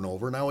and over and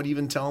over. And I would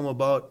even tell them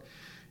about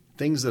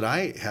things that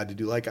I had to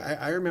do. Like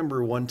I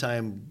remember one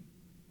time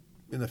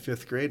in the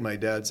 5th grade, my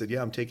dad said,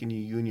 yeah, I'm taking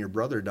you and your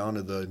brother down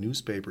to the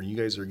newspaper, and you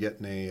guys are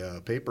getting a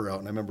paper out.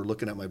 And I remember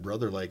looking at my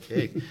brother like,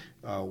 hey,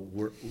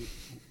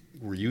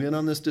 were you in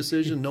on this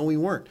decision? No, we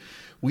weren't.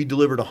 We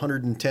delivered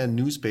 110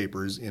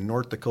 newspapers in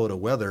North Dakota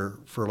weather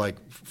for like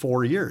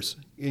 4 years.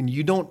 And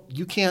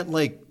you can't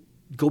like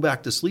go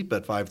back to sleep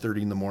at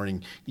 5:30 in the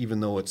morning, even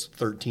though it's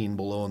 13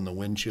 below and the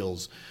wind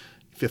chill's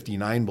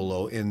 59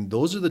 below. And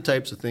those are the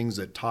types of things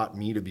that taught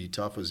me to be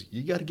tough, is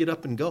you got to get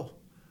up and go.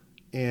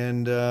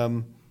 And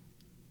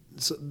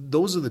so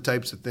those are the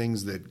types of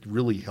things that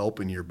really help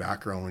in your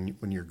background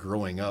when you're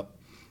growing up,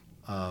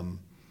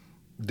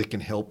 that can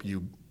help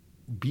you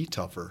be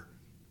tougher.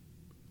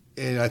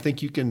 And I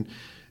think you can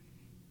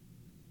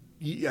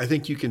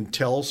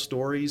tell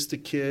stories to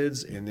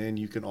kids, and then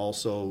you can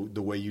also,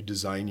 the way you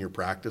design your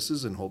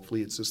practices, and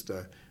hopefully it's just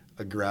a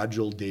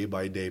gradual day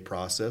by day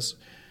process,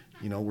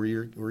 you know, where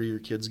your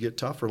kids get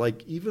tougher.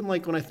 Like even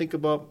like when I think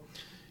about,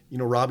 you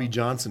know, Robbie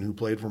Johnson, who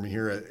played for me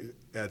here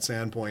at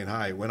Sandpoint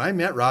High. When I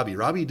met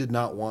Robbie did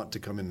not want to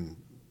come in.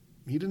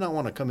 He did not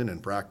want to come in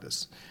and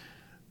practice.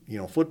 You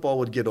know, football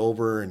would get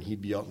over, and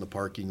he'd be out in the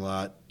parking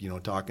lot, you know,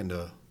 talking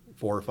to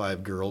 4 or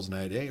 5 girls, and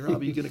I'd, hey,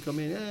 Robbie, you gonna come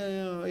in?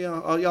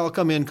 Yeah, I'll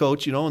come in,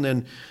 coach. You know, and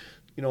then,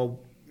 you know,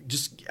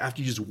 just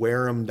after you just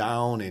wear them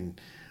down,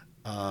 and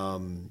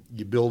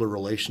you build a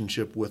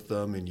relationship with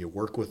them, and you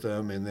work with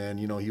them, and then,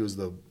 you know, he was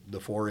the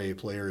 4A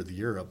player of the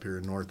year up here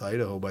in North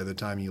Idaho by the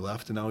time he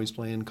left, and now he's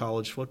playing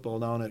college football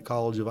down at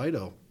College of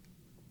Idaho.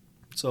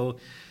 So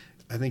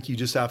I think you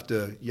have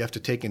to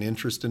take an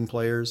interest in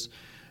players,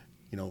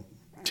 you know,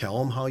 tell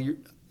them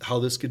how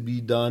this could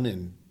be done,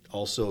 and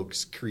also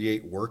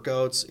create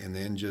workouts, and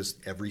then just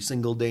every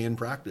single day in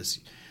practice.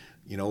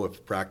 You know,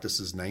 if practice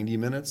is 90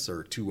 minutes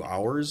or 2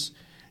 hours,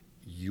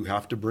 you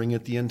have to bring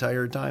it the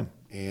entire time.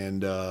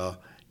 And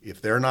if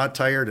they're not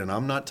tired and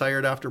I'm not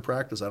tired after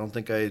practice, I don't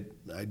think I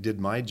did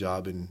my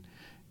job in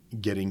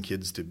getting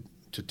kids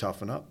to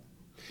toughen up.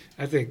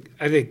 I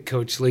think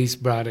Coach Lease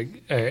brought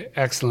an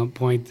excellent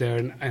point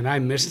there, and I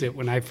missed it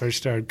when I first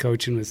started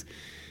coaching, was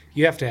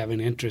you have to have an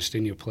interest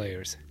in your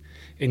players,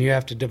 and you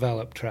have to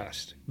develop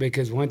trust,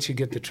 because once you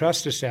get the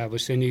trust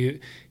established,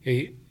 then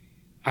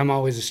I'm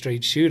always a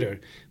straight shooter,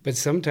 but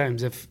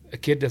sometimes if a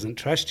kid doesn't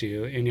trust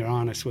you and you're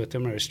honest with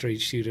them, or a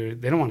straight shooter,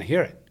 they don't want to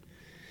hear it.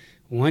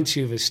 Once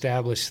you've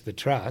established the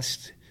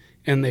trust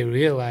and they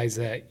realize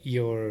that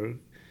you're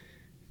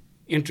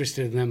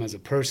interested in them as a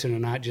person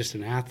and not just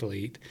an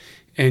athlete,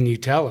 and you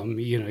tell them,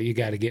 you know, you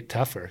got to get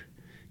tougher,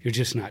 you're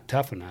just not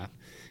tough enough,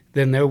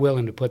 then they're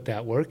willing to put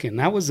that work in.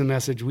 That was the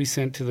message we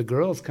sent to the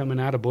girls coming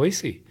out of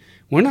Boise.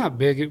 We're not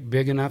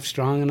big enough,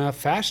 strong enough,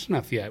 fast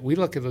enough yet. We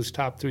look at those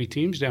top 3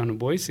 teams down in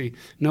Boise,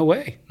 no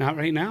way, not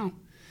right now.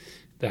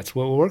 That's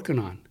what we're working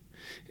on.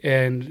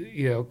 And,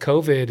 you know,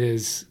 COVID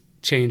has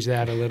changed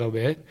that a little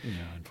bit. Yeah,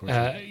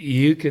 unfortunately.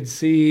 You could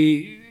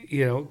see,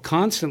 you know,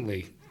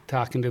 constantly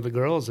talking to the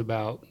girls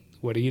about,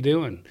 what are you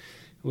doing?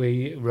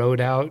 We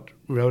wrote out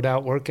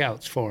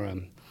workouts for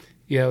them.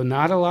 You know,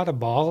 not a lot of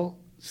ball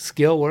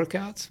skill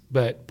workouts,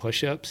 but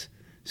push-ups,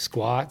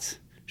 squats,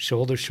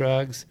 shoulder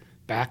shrugs,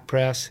 back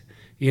press,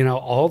 you know,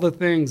 all the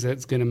things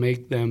that's going to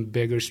make them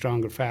bigger,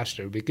 stronger,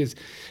 faster. Because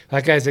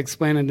like I was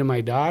explaining to my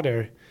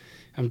daughter,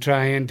 I'm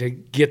trying to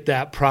get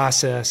that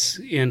process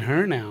in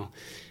her now.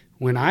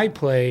 When I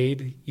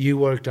played, you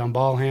worked on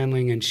ball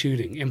handling and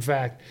shooting. In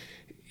fact,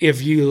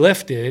 if you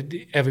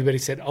lifted, everybody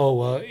said, oh,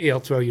 well, he'll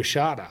throw your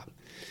shot up.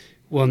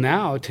 Well,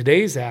 now,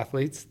 today's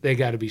athletes, they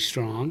got to be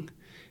strong.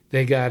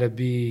 They got to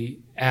be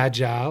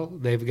agile.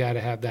 They've got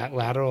to have that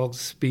lateral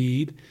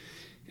speed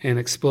and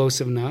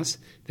explosiveness.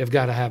 They've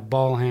got to have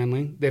ball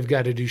handling. They've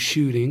got to do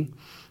shooting.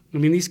 I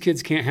mean, these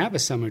kids can't have a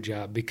summer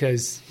job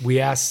because we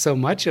ask so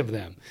much of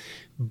them.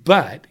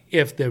 But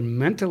if they're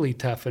mentally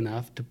tough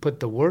enough to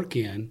put the work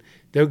in,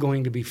 they're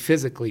going to be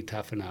physically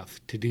tough enough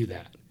to do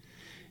that.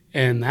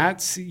 And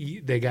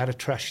they got to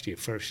trust you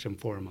first and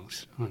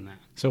foremost on that.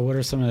 So what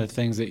are some of the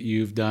things that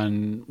you've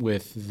done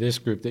with this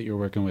group that you're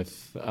working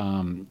with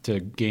to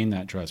gain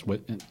that trust?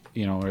 What,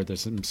 you know, are there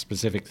some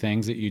specific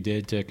things that you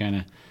did to kind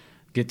of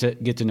get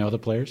to know the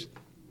players?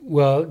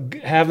 Well,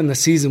 having the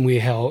season we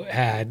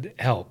had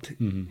helped,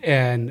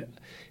 and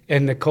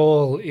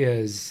Nicole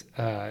is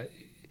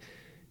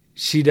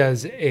she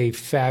does a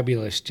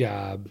fabulous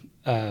job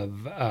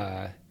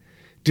of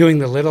doing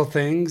the little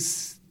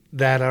things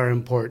that are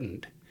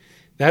important.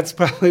 That's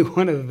probably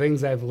one of the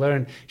things I've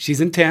learned. She's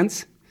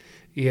intense,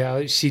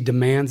 she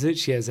demands it.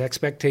 She has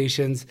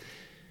expectations.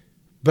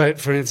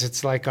 But for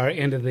instance, like our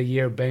end of the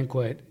year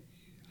banquet,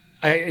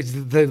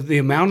 the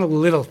amount of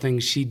little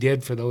things she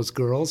did for those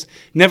girls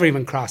never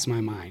even crossed my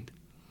mind.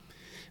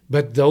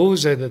 But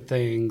those are the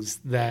things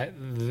that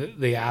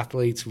the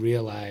athletes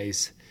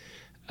realize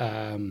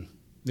that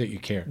you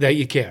care. That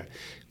you care.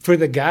 For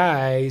the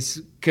guys,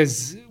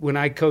 because when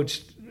I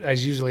coached,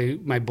 as usually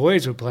my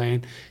boys were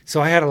playing,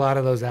 so I had a lot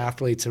of those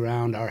athletes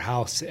around our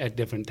house at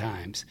different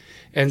times.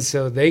 And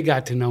so they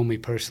got to know me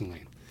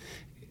personally.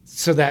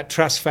 So that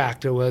trust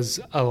factor was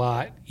a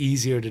lot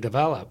easier to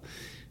develop.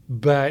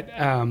 But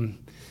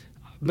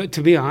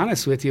to be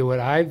honest with you,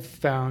 what I've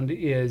found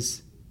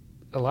is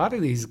a lot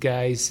of these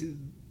guys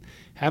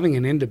having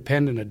an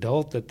independent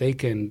adult that they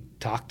can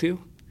talk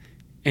to,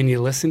 and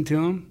you listen to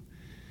them.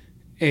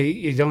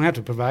 You don't have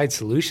to provide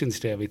solutions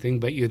to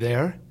everything, but you're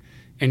there,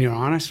 and you're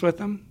honest with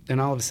them. Then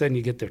all of a sudden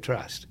you get their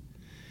trust,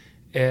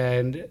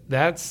 and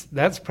that's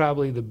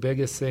probably the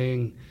biggest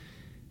thing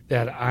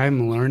that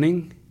I'm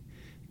learning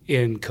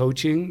in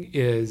coaching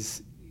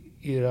is,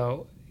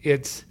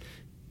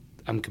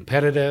 I'm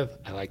competitive.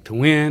 I like to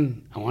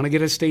win. I want to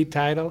get a state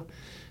title.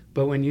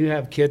 But when you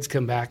have kids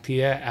come back to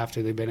you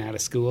after they've been out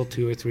of school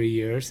 2 or 3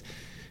 years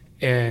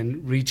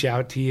and reach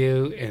out to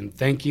you and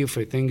thank you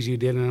for things you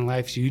did in their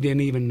life you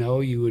didn't even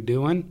know you were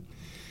doing,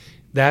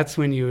 that's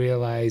when you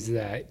realize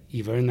that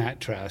you've earned that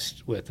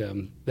trust with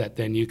them, that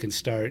then you can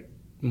start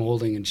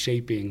molding and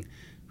shaping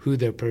who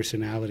their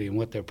personality and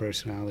what their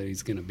personality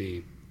is going to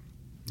be.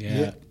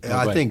 Yeah.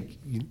 I think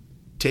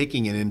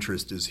taking an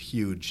interest is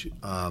huge.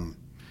 I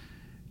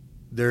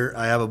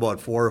have about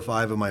 4 or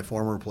 5 of my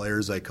former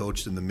players I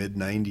coached in the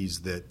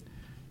mid-'90s that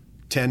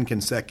 10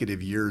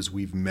 consecutive years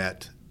we've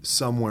met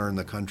somewhere in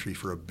the country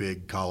for a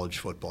big college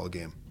football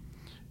game.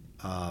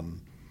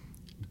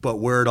 But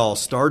where it all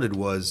started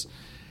was,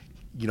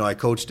 I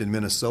coached in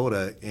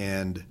Minnesota,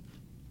 and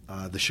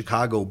the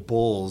Chicago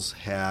Bulls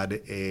had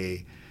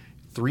a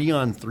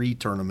 3-on-3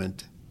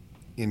 tournament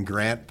in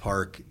Grant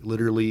Park,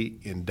 literally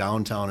in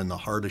downtown in the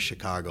heart of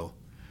Chicago.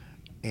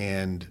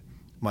 And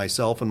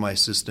myself and my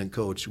assistant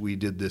coach, we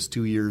did this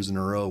 2 years in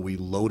a row. We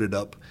loaded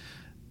up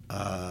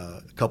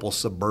a couple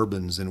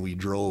Suburbans and we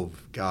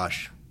drove,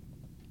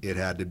 it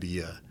had to be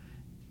a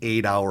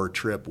 8-hour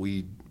trip.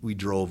 We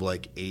drove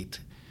like 8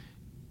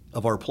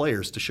 of our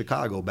players to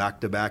Chicago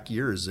back-to-back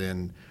years,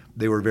 and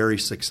they were very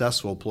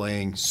successful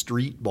playing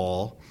street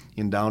ball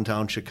in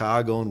downtown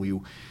Chicago, and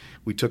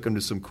we took them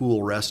to some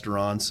cool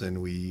restaurants,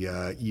 and we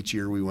each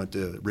year we went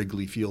to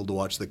Wrigley Field to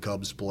watch the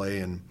Cubs play,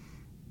 and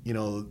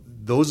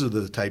those are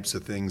the types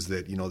of things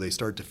that they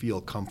start to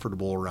feel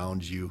comfortable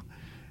around you,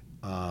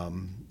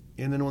 and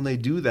then when they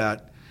do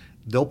that,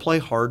 they'll play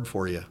hard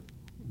for you.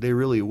 They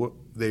really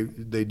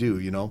they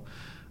do.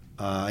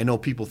 I know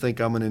people think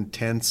I'm an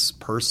intense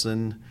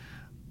person,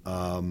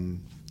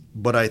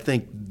 but I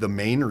think the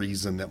main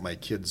reason that my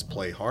kids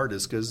play hard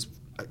is because,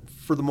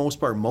 for the most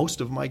part,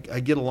 I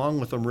get along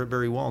with them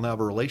very well and have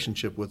a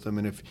relationship with them.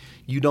 And if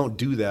you don't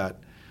do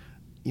that,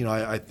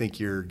 I think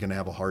you're going to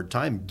have a hard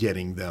time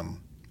getting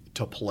them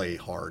to play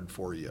hard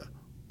for you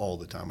all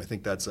the time. I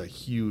think that's a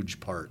huge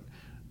part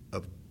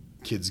of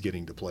kids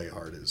getting to play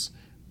hard is,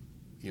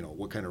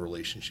 what kind of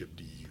relationship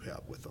do you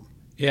have with them?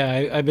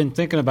 Yeah, I've been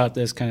thinking about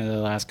this kind of the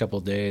last couple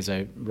of days.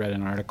 I read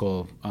an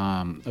article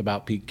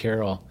about Pete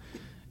Carroll,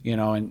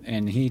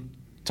 and he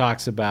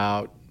talks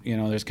about,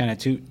 there's kind of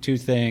two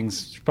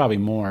things, probably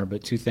more,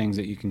 but 2 things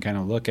that you can kind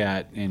of look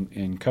at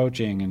in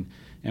coaching.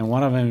 And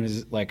one of them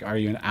is like, are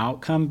you an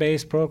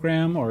outcome-based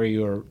program or are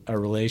you a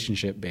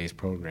relationship-based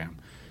program?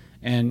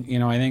 And,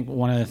 I think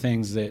one of the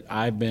things that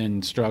I've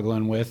been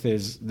struggling with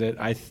is that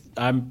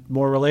I'm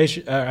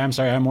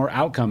more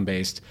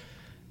outcome-based.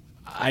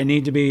 I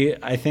need to be,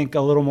 I think,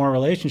 a little more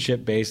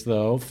relationship-based,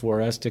 though, for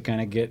us to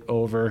kind of get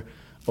over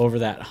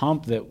that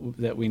hump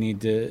that we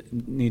need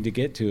to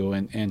get to.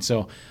 And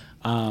so,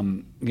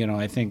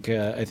 I think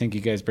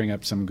you guys bring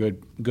up some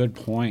good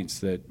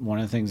points. That one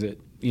of the things that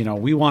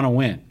we want to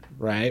win,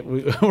 right?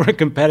 We're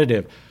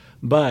competitive,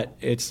 but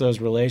it's those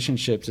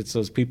relationships, it's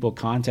those people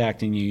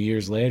contacting you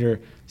years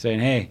later, saying,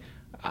 "Hey,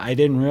 I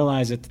didn't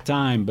realize at the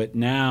time, but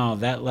now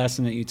that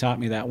lesson that you taught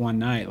me that one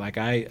night, like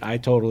I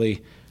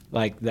totally."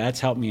 Like, that's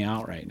helped me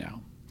out right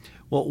now.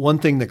 Well, one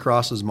thing that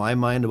crosses my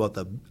mind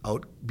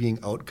about being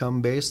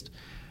outcome-based,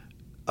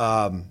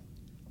 I'm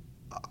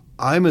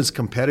as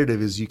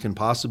competitive as you can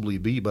possibly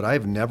be, but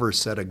I've never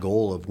set a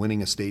goal of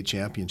winning a state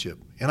championship,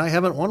 and I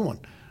haven't won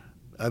one.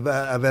 I've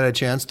had a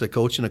chance to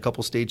coach in a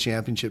couple state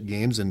championship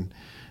games and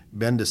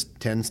been to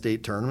 10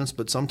 state tournaments,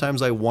 but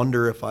sometimes I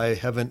wonder if I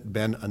haven't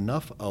been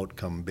enough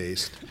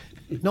outcome-based.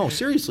 No,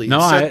 seriously,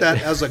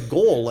 that as a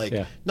goal. Like,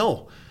 yeah.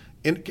 No.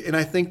 And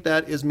I think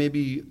that is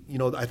maybe,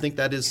 I think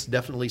that is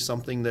definitely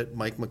something that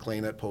Mike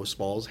McLean at Post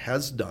Falls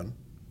has done,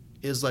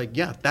 is like,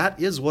 yeah, that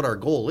is what our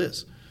goal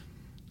is.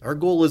 Our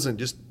goal isn't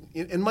just,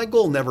 and my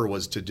goal never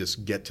was to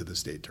just get to the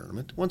state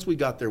tournament. Once we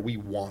got there, we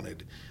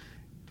wanted,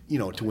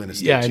 to win a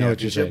state I know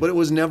what you're saying. championship. But it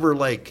was never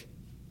like,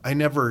 I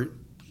never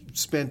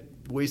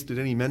wasted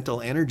any mental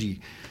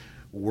energy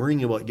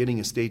worrying about getting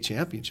a state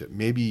championship.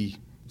 Maybe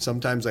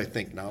sometimes I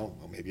think now,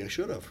 well, maybe I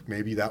should have.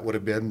 Maybe that would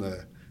have been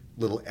the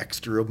little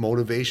extra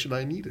motivation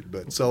I needed.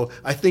 But so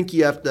I think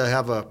you have to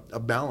have a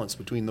balance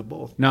between the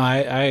both. No,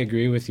 I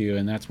agree with you,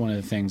 and that's one of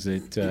the things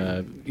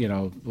that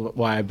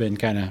why I've been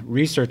kind of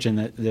researching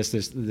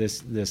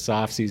this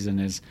off season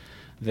is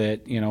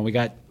that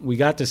we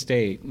got to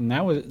state, and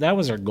that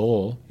was our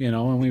goal,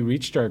 and we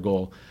reached our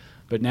goal.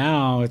 But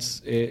now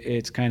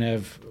it's kind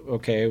of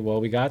okay.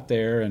 Well, we got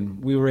there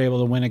and we were able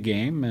to win a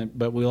game,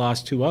 but we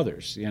lost 2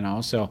 others.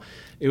 So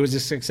it was a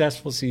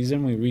successful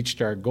season. We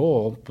reached our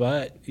goal,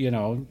 but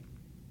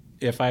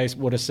if I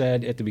would have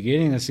said at the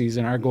beginning of the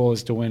season our goal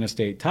is to win a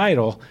state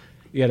title,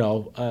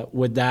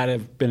 would that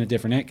have been a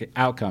different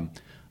outcome?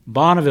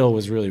 Bonneville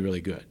was really,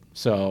 really good.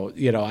 So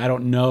I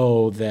don't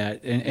know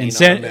that, and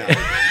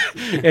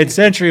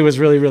Century was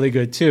really, really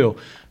good too.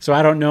 So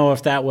I don't know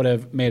if that would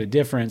have made a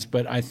difference,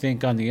 but I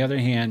think on the other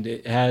hand,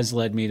 it has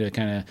led me to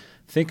kind of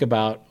think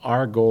about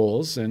our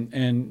goals.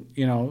 And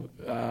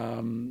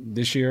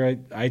this year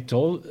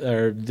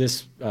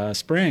this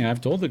spring,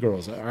 I've told the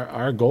girls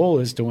our goal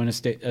is to win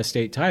a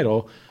state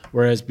title,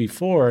 whereas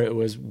before it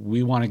was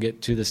we want to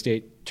get to the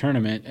state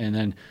tournament and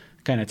then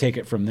kind of take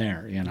it from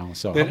there,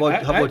 So how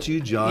about you,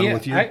 John,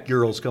 with your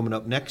girls coming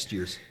up next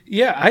year's?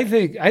 Yeah, I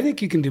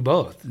think you can do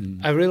both.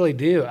 I really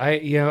do.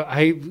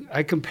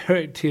 I compare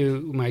it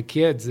to my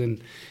kids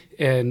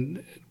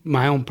and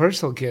my own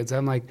personal kids.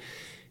 I'm like,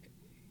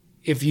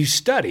 if you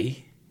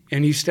study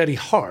and you study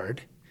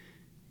hard,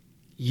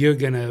 you're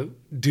gonna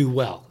do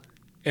well,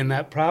 and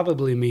that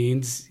probably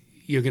means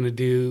you're gonna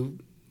do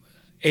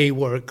A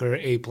work or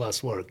A+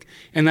 work,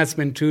 and that's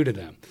been true to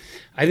them.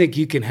 I think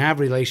you can have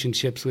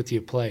relationships with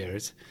your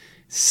players,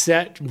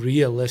 set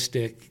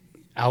realistic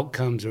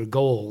outcomes or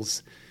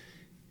goals,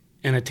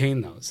 and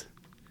attain those.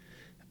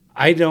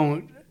 I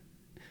don't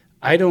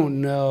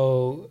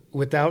know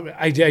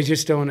I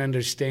just don't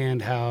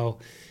understand how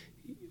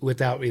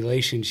without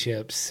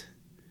relationships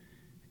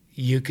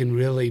you can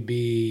really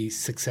be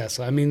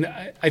successful. I mean,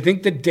 I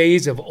think the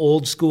days of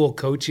old school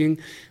coaching,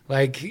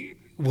 like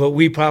what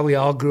we probably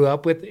all grew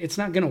up with, it's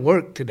not going to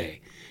work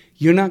today.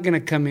 You're not going to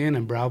come in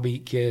and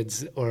browbeat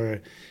kids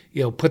or,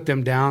 put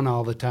them down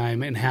all the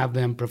time and have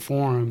them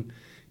perform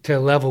to a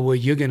level where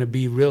you're going to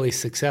be really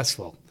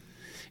successful,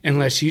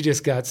 unless you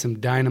just got some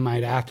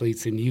dynamite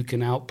athletes and you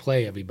can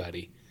outplay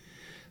everybody.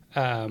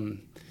 And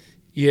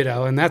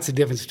that's the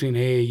difference between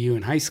AAU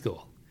and high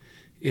school.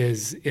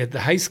 Is at the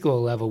high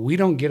school level, we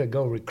don't get to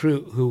go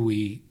recruit who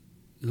we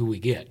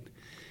get.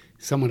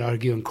 Some would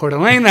argue in Coeur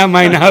d'Alene that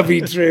might not be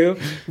true,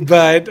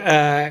 but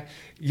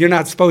you're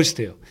not supposed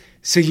to.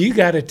 So you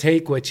got to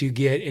take what you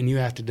get and you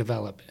have to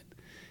develop it.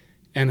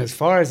 And as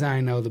far as I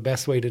know, the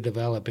best way to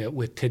develop it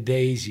with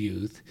today's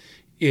youth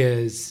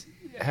is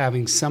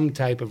having some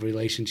type of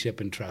relationship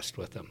and trust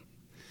with them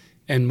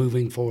and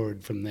moving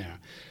forward from there.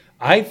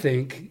 I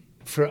think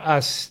for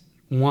us,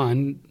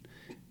 one,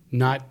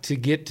 not to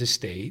get to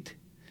state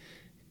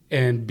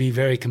and be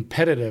very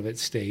competitive at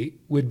state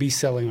would be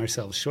selling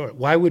ourselves short.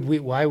 Why would we,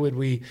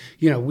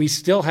 we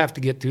still have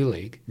to get through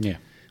league. Yeah.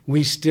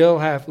 We still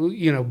have,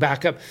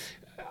 back up.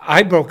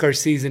 I broke our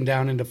season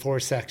down into 4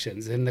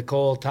 sections, and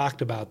Nicole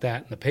talked about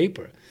that in the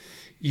paper.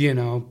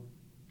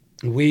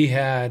 We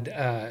had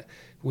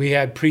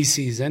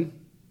preseason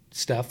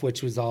stuff,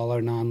 which was all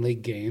our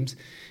non-league games.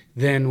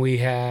 Then we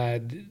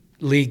had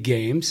league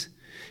games,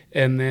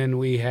 and then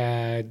we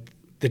had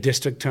the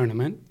district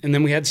tournament, and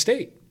then we had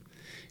state.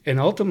 And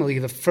ultimately,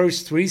 the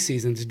first 3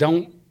 seasons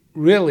don't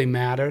really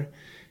matter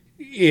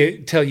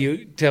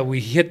till we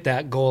hit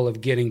that goal of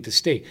getting to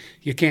state.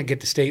 You can't get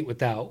to state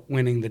without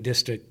winning the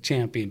district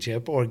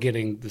championship or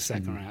getting the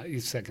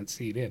second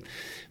seed in.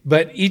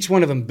 But each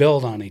one of them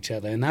build on each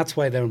other, and that's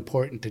why they're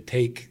important to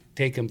take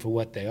them for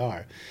what they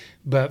are.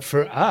 But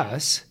for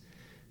us,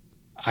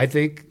 I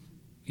think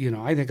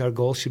our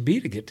goal should be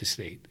to get to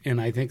state,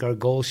 and I think our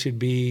goal should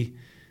be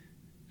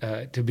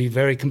to be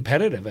very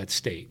competitive at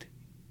state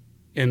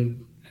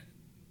and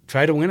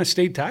try to win a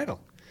state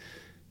title.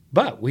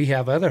 But we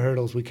have other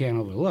hurdles we can't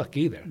overlook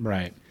either.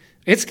 Right.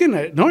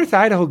 North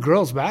Idaho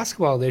girls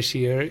basketball this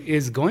year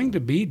is going to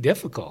be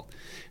difficult.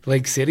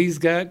 Lake City's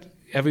got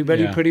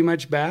everybody pretty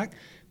much back.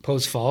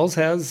 Post Falls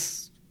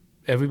has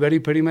everybody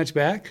pretty much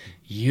back.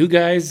 You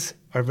guys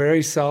are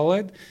very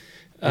solid.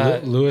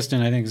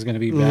 Lewiston, I think, is going to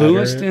be better.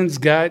 Lewiston's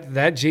got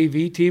that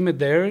JV team of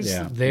theirs.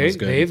 Yeah,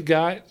 they've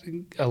got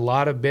a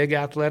lot of big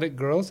athletic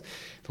girls.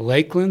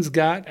 Lakeland's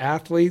got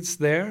athletes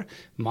there.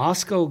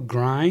 Moscow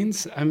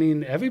grinds. I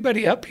mean,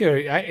 everybody up here,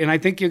 and I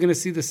think you're going to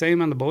see the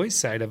same on the boys'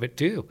 side of it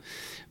too.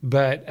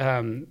 But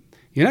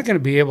you're not going to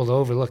be able to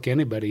overlook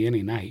anybody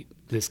any night.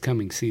 this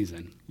coming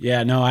season.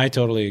 Yeah, no, I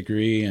totally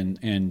agree.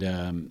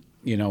 And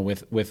you know,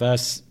 with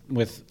us,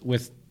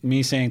 with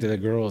me saying to the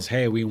girls,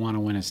 hey, we want to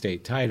win a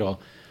state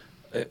title,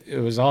 it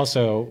was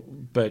also,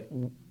 but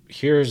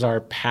here's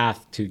our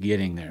path to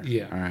getting there.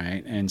 Yeah. All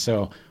right. And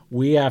so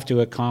we have to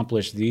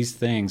accomplish these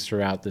things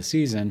throughout the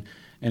season.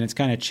 And it's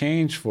kind of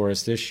changed for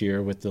us this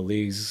year with the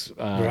leagues,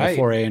 Right.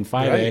 4A and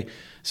 5A. Right.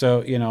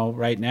 So, you know,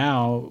 right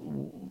now,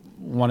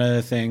 one of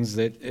the things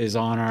that is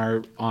on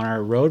our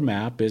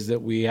roadmap is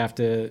that we have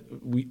to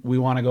we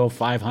want to go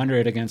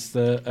 500 against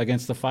the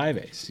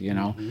 5As, you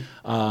know,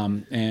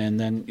 and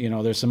then, you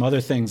know, there's some other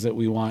things that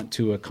we want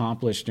to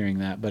accomplish during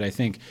that. But I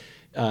think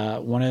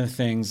one of the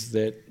things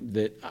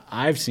that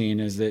I've seen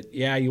is that,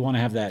 yeah, you want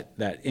to have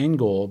that end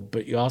goal,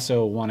 but you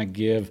also want to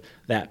give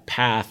that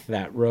path,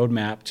 that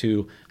roadmap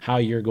to how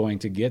you're going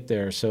to get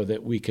there, so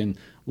that we can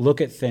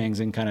look at things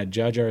and kind of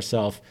judge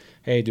ourselves.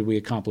 Hey, did we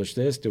accomplish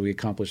this? Did we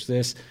accomplish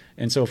this?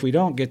 And so if we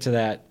don't get to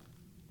that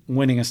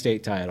winning a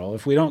state title,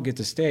 if we don't get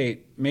to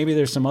state, maybe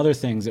there's some other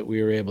things that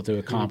we were able to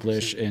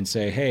accomplish 100%. And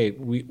say, hey,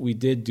 we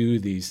did do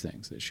these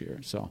things this year.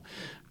 So,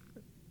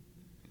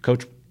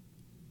 Coach,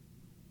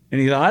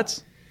 any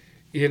thoughts?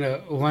 You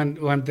know,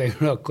 one thing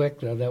real quick,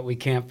 though, that we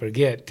can't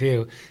forget,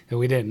 too, that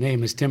we didn't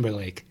name is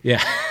Timberlake.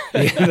 Yeah.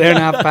 They're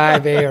not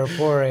 5A or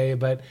 4A,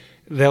 but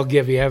they'll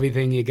give you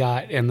everything you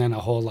got and then a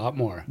whole lot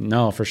more.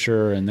 No, for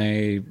sure. And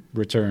they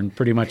return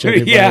pretty much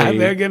everybody. Yeah,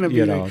 they're going to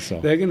be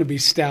they're going to be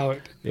stout,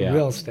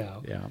 real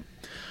stout. Yeah.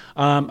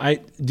 I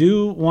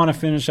do want to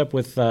finish up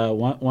with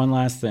one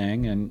last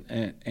thing,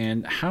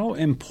 and how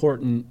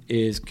important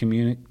is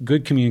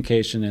good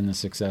communication in the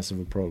success of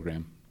a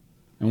program,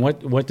 and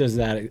what does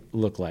that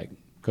look like,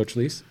 Coach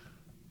Lees?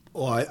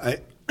 Well,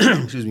 I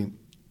excuse me.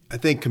 I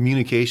think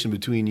communication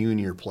between you and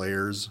your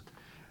players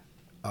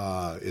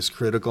is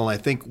critical. And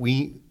I think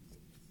we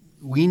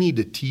need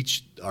to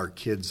teach our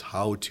kids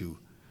how to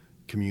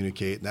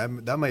communicate.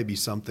 That might be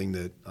something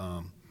that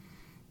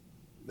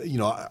you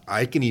know,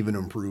 I can even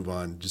improve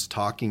on, just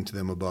talking to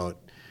them about,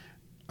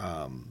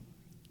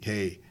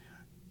 hey,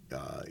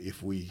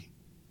 if we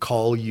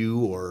call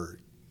you or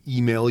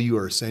email you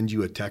or send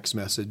you a text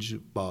message,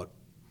 about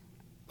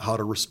how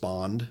to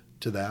respond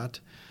to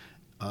that,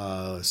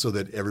 so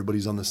that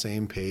everybody's on the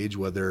same page,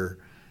 whether,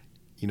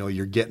 you know,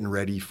 you're getting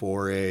ready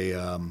for a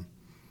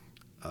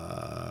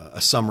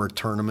summer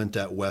tournament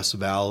at West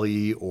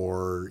Valley,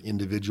 or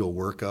individual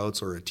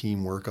workouts or a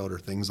team workout or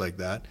things like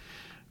that.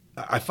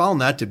 I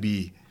found that to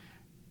be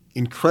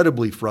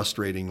incredibly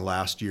frustrating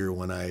last year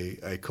when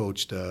I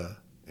coached an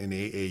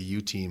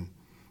AAU team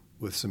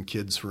with some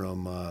kids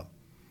from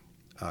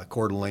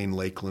Coeur d'Alene,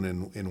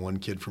 Lakeland, and one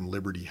kid from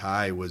Liberty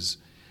High. Was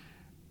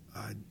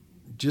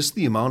just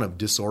the amount of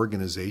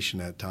disorganization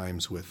at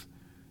times with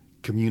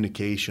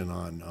communication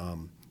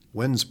on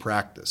when's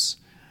practice,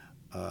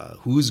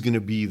 who's going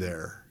to be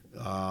there,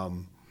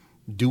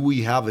 do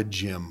we have a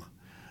gym,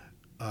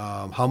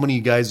 how many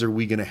guys are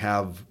we going to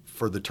have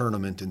for the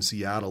tournament in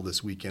Seattle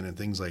this weekend, and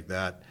things like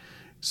that.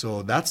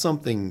 So that's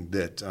something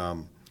that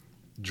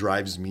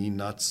drives me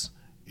nuts,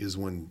 is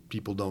when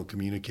people don't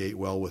communicate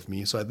well with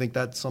me. So I think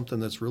that's something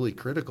that's really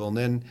critical. And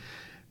then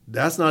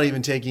that's not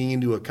even taking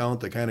into account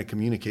the kind of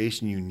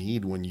communication you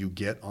need when you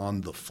get on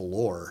the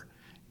floor.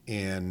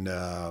 And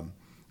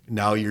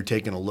now you're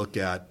taking a look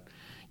at,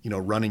 you know,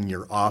 running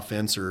your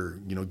offense, or,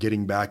 you know,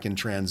 getting back in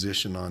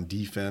transition on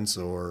defense,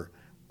 or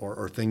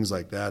things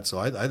like that. So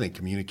I think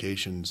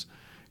communication's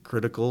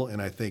critical,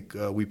 and I think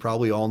we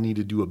probably all need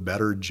to do a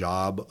better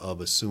job of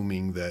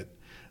assuming that,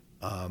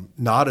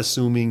 not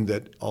assuming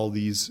that all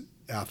these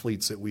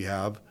athletes that we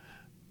have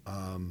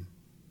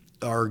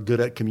are good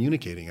at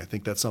communicating. I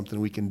think that's something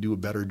we can do a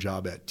better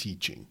job at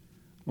teaching.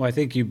 Well, I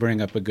think you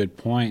bring up a good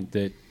point,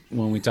 that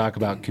when we talk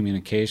about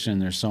communication,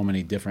 there's so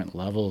many different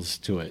levels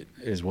to it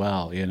as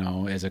well. You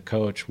know, as a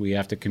coach, we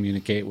have to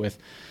communicate with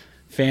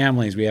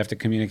families, we have to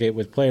communicate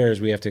with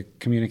players, we have to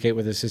communicate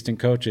with assistant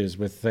coaches,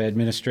 with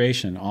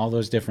administration, all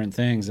those different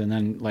things. And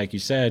then, like you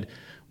said,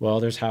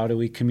 well, there's how do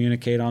we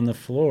communicate on the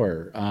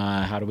floor?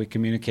 How do we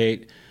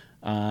communicate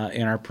in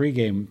our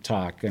pregame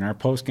talk, in our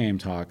postgame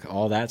talk,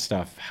 all that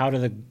stuff? How do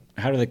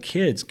the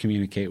kids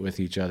communicate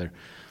with each other?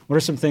 What are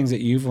some things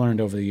that you've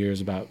learned over the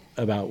years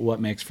about what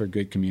makes for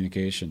good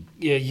communication?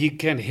 Yeah, you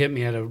kind of hit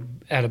me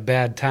at a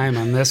bad time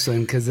on this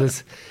one,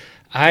 because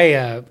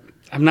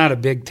I'm not a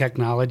big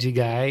technology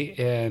guy,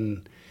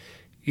 and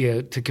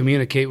to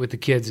communicate with the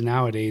kids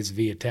nowadays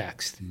via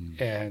text,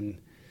 and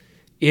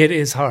it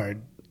is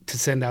hard to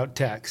send out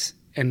text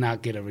and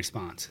not get a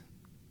response.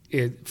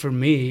 For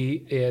me,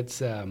 it's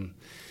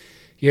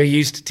you're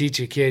used to teach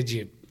your kids.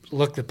 You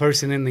look the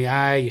person in the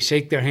eye, you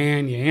shake their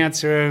hand, you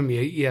answer them,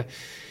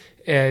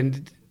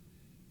 and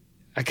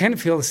I kind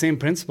of feel the same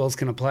principles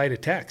can apply to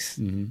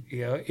text. Mm-hmm.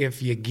 You know,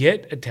 if you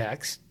get a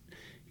text,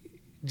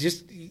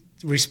 just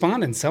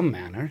respond in some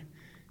manner.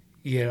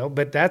 You know,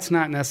 but that's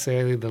not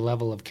necessarily the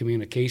level of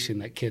communication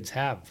that kids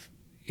have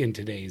in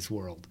today's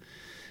world.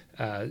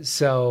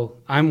 So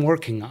I'm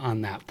working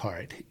on that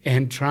part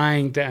and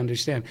trying to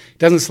understand. It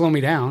doesn't slow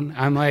me down.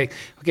 I'm like,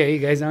 okay, you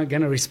guys aren't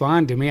going to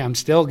respond to me. I'm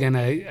still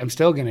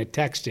gonna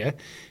text you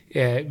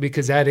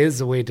because that is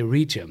the way to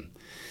reach them.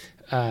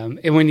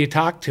 And when you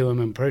talk to them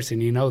in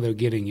person, you know they're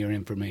getting your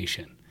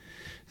information.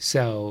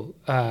 So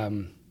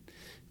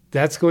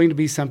that's going to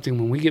be something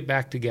when we get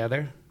back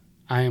together.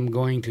 I am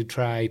going to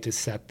try to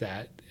set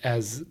that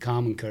as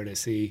common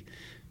courtesy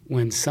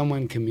when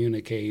someone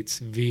communicates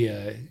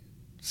via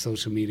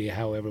social media,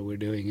 however we're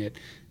doing it,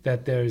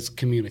 that there's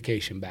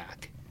communication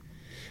back.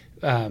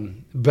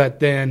 But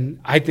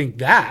then I think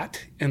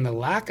that and the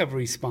lack of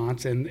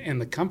response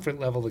and the comfort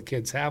level the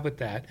kids have with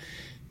that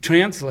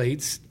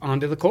translates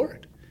onto the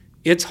court.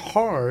 It's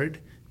hard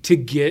to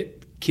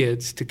get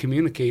kids to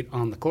communicate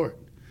on the court.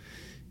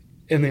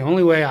 And the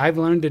only way I've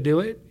learned to do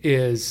it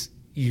is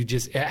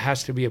it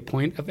has to be a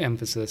point of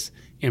emphasis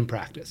in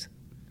practice.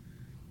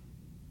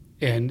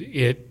 And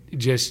you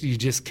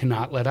just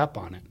cannot let up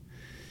on it.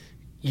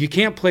 You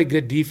can't play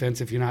good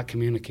defense if you're not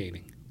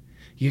communicating.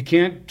 You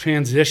can't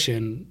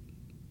transition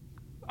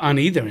on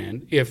either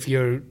end if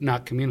you're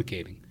not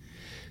communicating.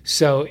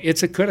 So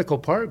it's a critical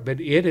part,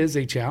 but it is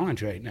a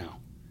challenge right now.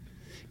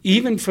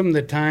 Even from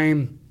the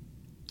time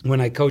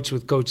when I coached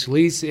with Coach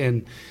Lease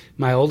and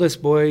my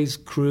oldest boy's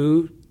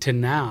crew to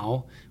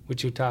now,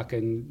 which you're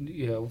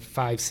talking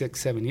 5, 6,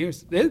 7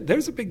 years,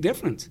 there's a big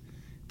difference.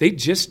 They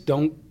just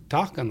don't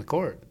talk on the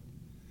court.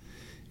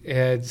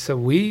 And so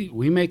we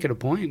make it a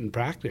point in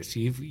practice.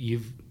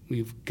 You've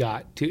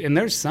got to, and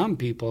there's some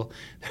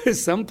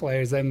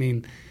players. I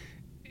mean,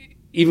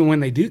 even when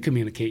they do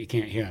communicate, you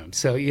can't hear them.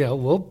 So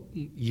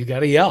you got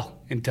to yell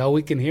until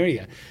we can hear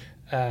you.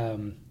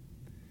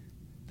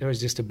 There was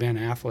just a Ben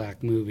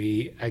Affleck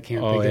movie. I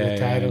can't think of the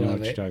title of it.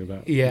 What you're talking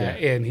about. Yeah,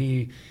 and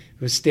he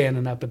was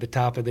standing up at the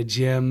top of the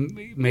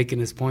gym, making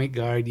his point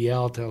guard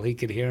yell till he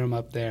could hear him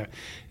up there,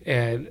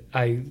 and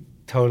I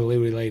totally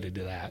related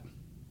to that.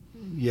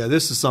 Yeah,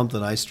 this is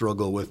something I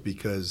struggle with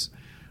because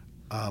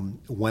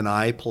when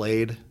I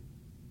played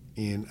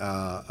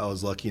I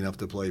was lucky enough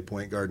to play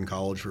point guard in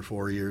college for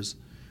 4 years.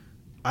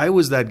 I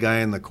was that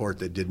guy in the court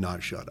that did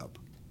not shut up.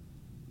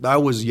 I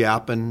was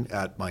yapping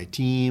at my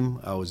team.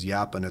 I was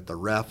yapping at the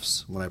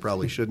refs when I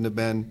probably shouldn't have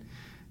been.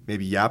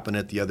 Maybe yapping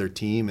at the other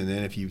team. And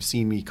then if you've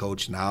seen me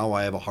coach now,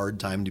 I have a hard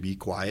time to be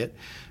quiet.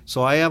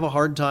 So I have a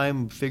hard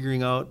time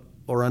figuring out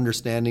or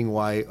understanding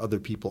why other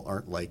people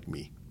aren't like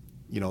me,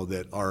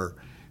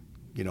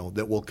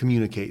 that will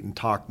communicate and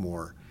talk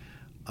more.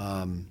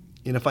 And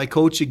if I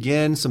coach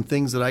again, some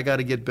things that I got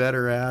to get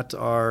better at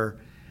are,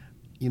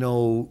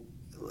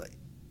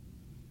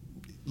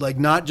 like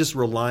not just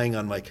relying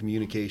on my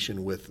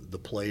communication with the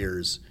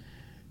players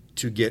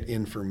to get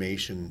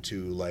information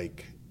to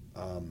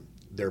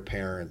their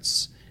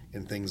parents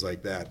and things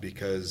like that.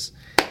 Because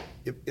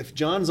if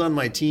John's on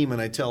my team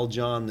and I tell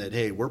John that,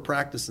 hey, we're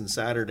practicing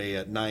Saturday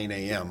at 9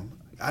 a.m.,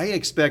 I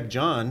expect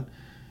John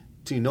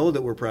to know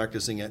that we're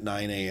practicing at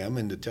 9 a.m.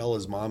 and to tell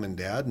his mom and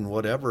dad and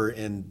whatever.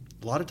 And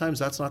a lot of times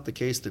that's not the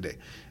case today.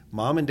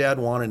 Mom and dad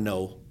want to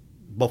know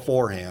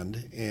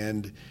beforehand.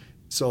 And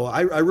so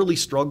I really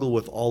struggle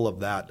with all of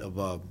that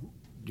of,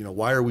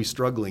 why are we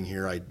struggling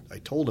here? I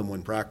told him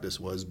when practice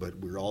was, but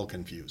we were all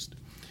confused.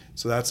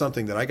 So that's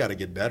something that I got to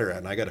get better at,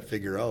 and I got to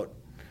figure out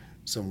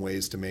some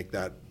ways to make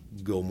that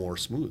go more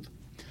smooth.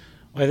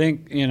 Well, I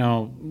think,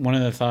 one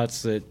of the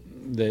thoughts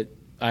that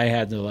I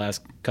had the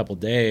last couple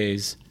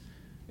days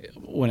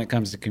when it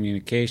comes to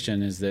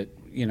communication is that,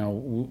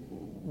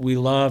 we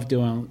love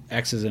doing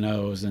X's and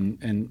O's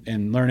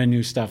and learning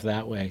new stuff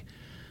that way.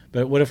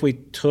 But what if we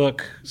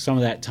took some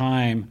of that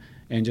time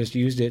and just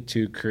used it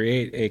to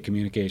create a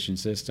communication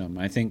system?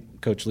 I think,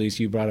 Coach Lease,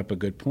 you brought up a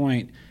good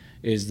point,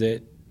 is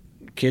that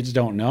kids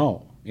don't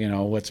know,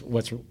 what's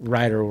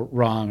right or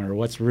wrong, or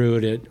what's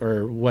rude,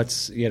 or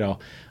what's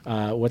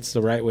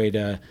the right way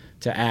to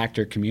act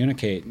or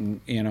communicate.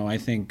 And I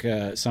think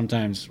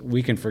sometimes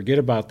we can forget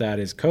about that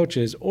as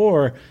coaches,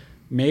 or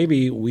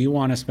maybe we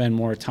want to spend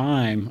more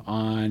time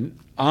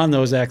on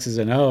those X's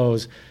and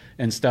O's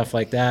and stuff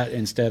like that,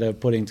 instead of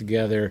putting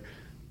together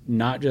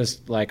not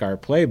just like our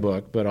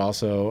playbook, but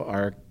also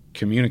our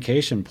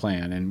communication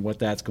plan and what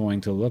that's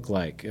going to look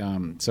like.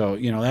 So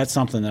that's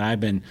something that I've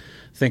been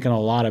thinking a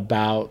lot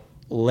about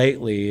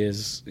lately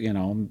is,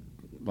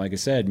 like I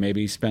said,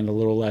 maybe spend a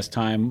little less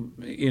time,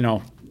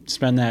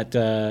 spend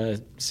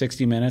that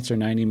 60 minutes or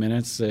 90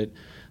 minutes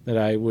that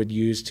I would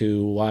use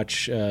to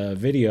watch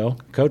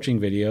coaching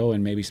video,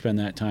 and maybe spend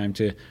that time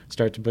to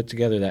start to put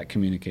together that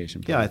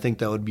communication plan. Yeah, I think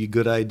that would be a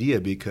good idea,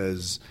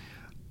 because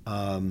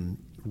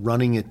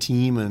running a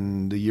team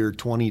in the year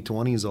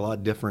 2020 is a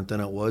lot different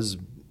than it was,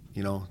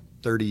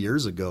 30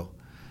 years ago.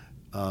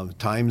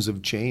 Times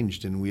have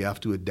changed, and we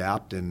have to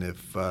adapt, and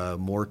if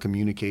more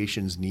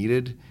communication is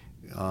needed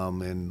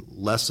and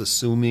less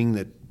assuming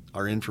that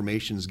our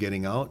information is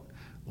getting out,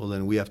 well,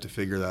 then we have to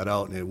figure that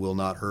out, and it will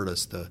not hurt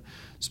us to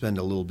spend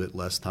a little bit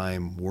less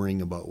time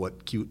worrying about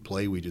what cute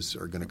play we just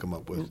are going to come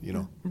up with,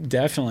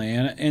 Definitely.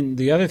 And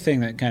the other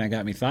thing that kind of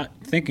got me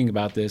thinking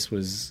about this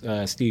was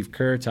Steve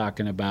Kerr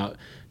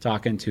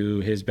talking to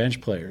his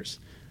bench players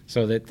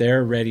so that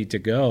they're ready to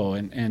go.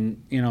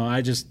 And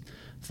I just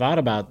thought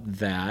about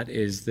that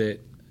is that,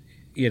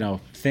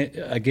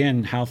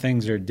 again, how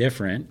things are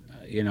different.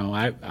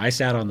 I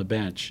sat on the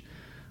bench.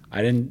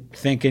 I didn't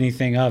think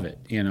anything of it,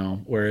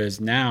 whereas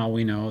now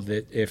we know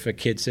that if a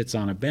kid sits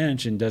on a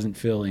bench and doesn't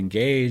feel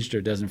engaged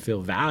or doesn't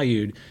feel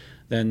valued,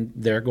 then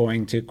they're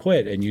going to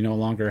quit, and you no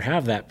longer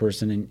have that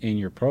person in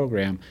your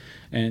program.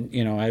 And,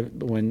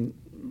 when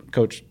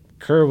Coach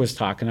Kerr was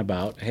talking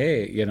about,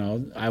 hey,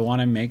 I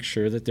want to make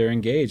sure that they're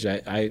engaged.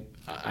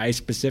 I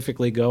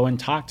specifically go and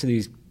talk to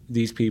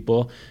these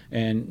people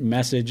and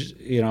message,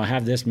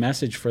 have this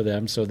message for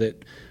them so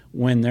that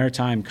when their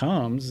time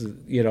comes,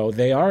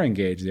 they are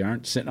engaged. They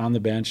aren't sitting on the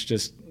bench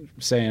just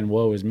saying,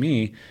 woe is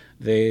me.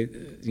 They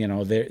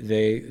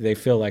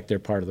feel like they're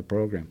part of the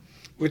program.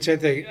 Which I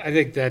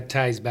think that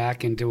ties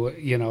back into,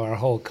 our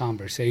whole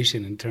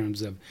conversation in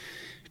terms of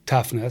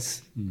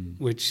toughness,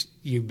 which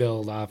you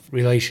build off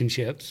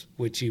relationships,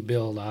 which you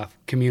build off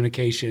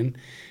communication,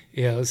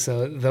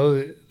 so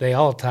they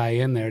all tie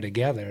in there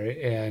together.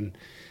 And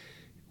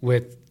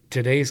with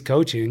today's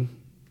coaching,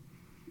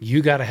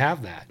 you got to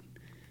have that.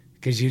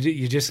 Because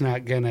you're just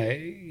not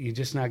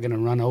gonna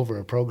run over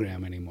a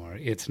program anymore.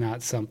 It's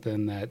not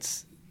something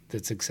that's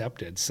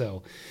accepted.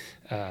 So,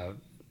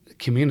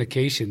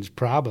 communication's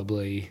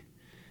probably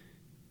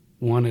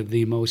one of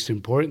the most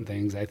important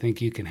things I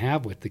think you can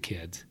have with the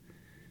kids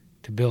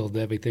to build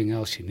everything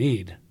else you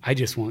need. I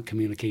just want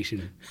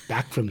communication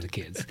back from the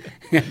kids.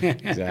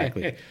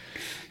 Exactly.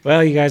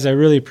 Well, you guys, I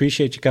really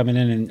appreciate you coming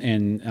in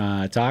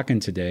and talking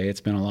today.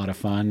 It's been a lot of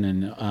fun,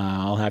 and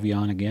I'll have you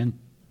on again.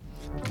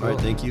 All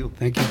right, thank you.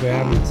 Thank you for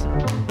having us.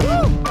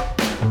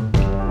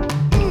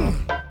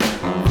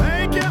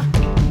 Thank you.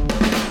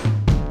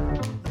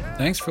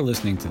 Thanks for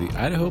listening to the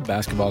Idaho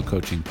Basketball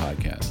Coaching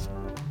Podcast.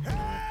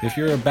 If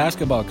you're a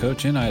basketball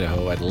coach in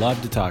Idaho, I'd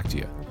love to talk to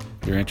you.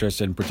 If you're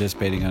interested in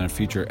participating on a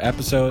future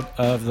episode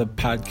of the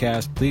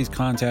podcast, please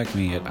contact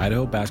me at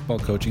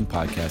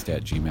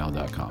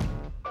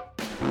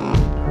idahobasketballcoachingpodcast@gmail.com.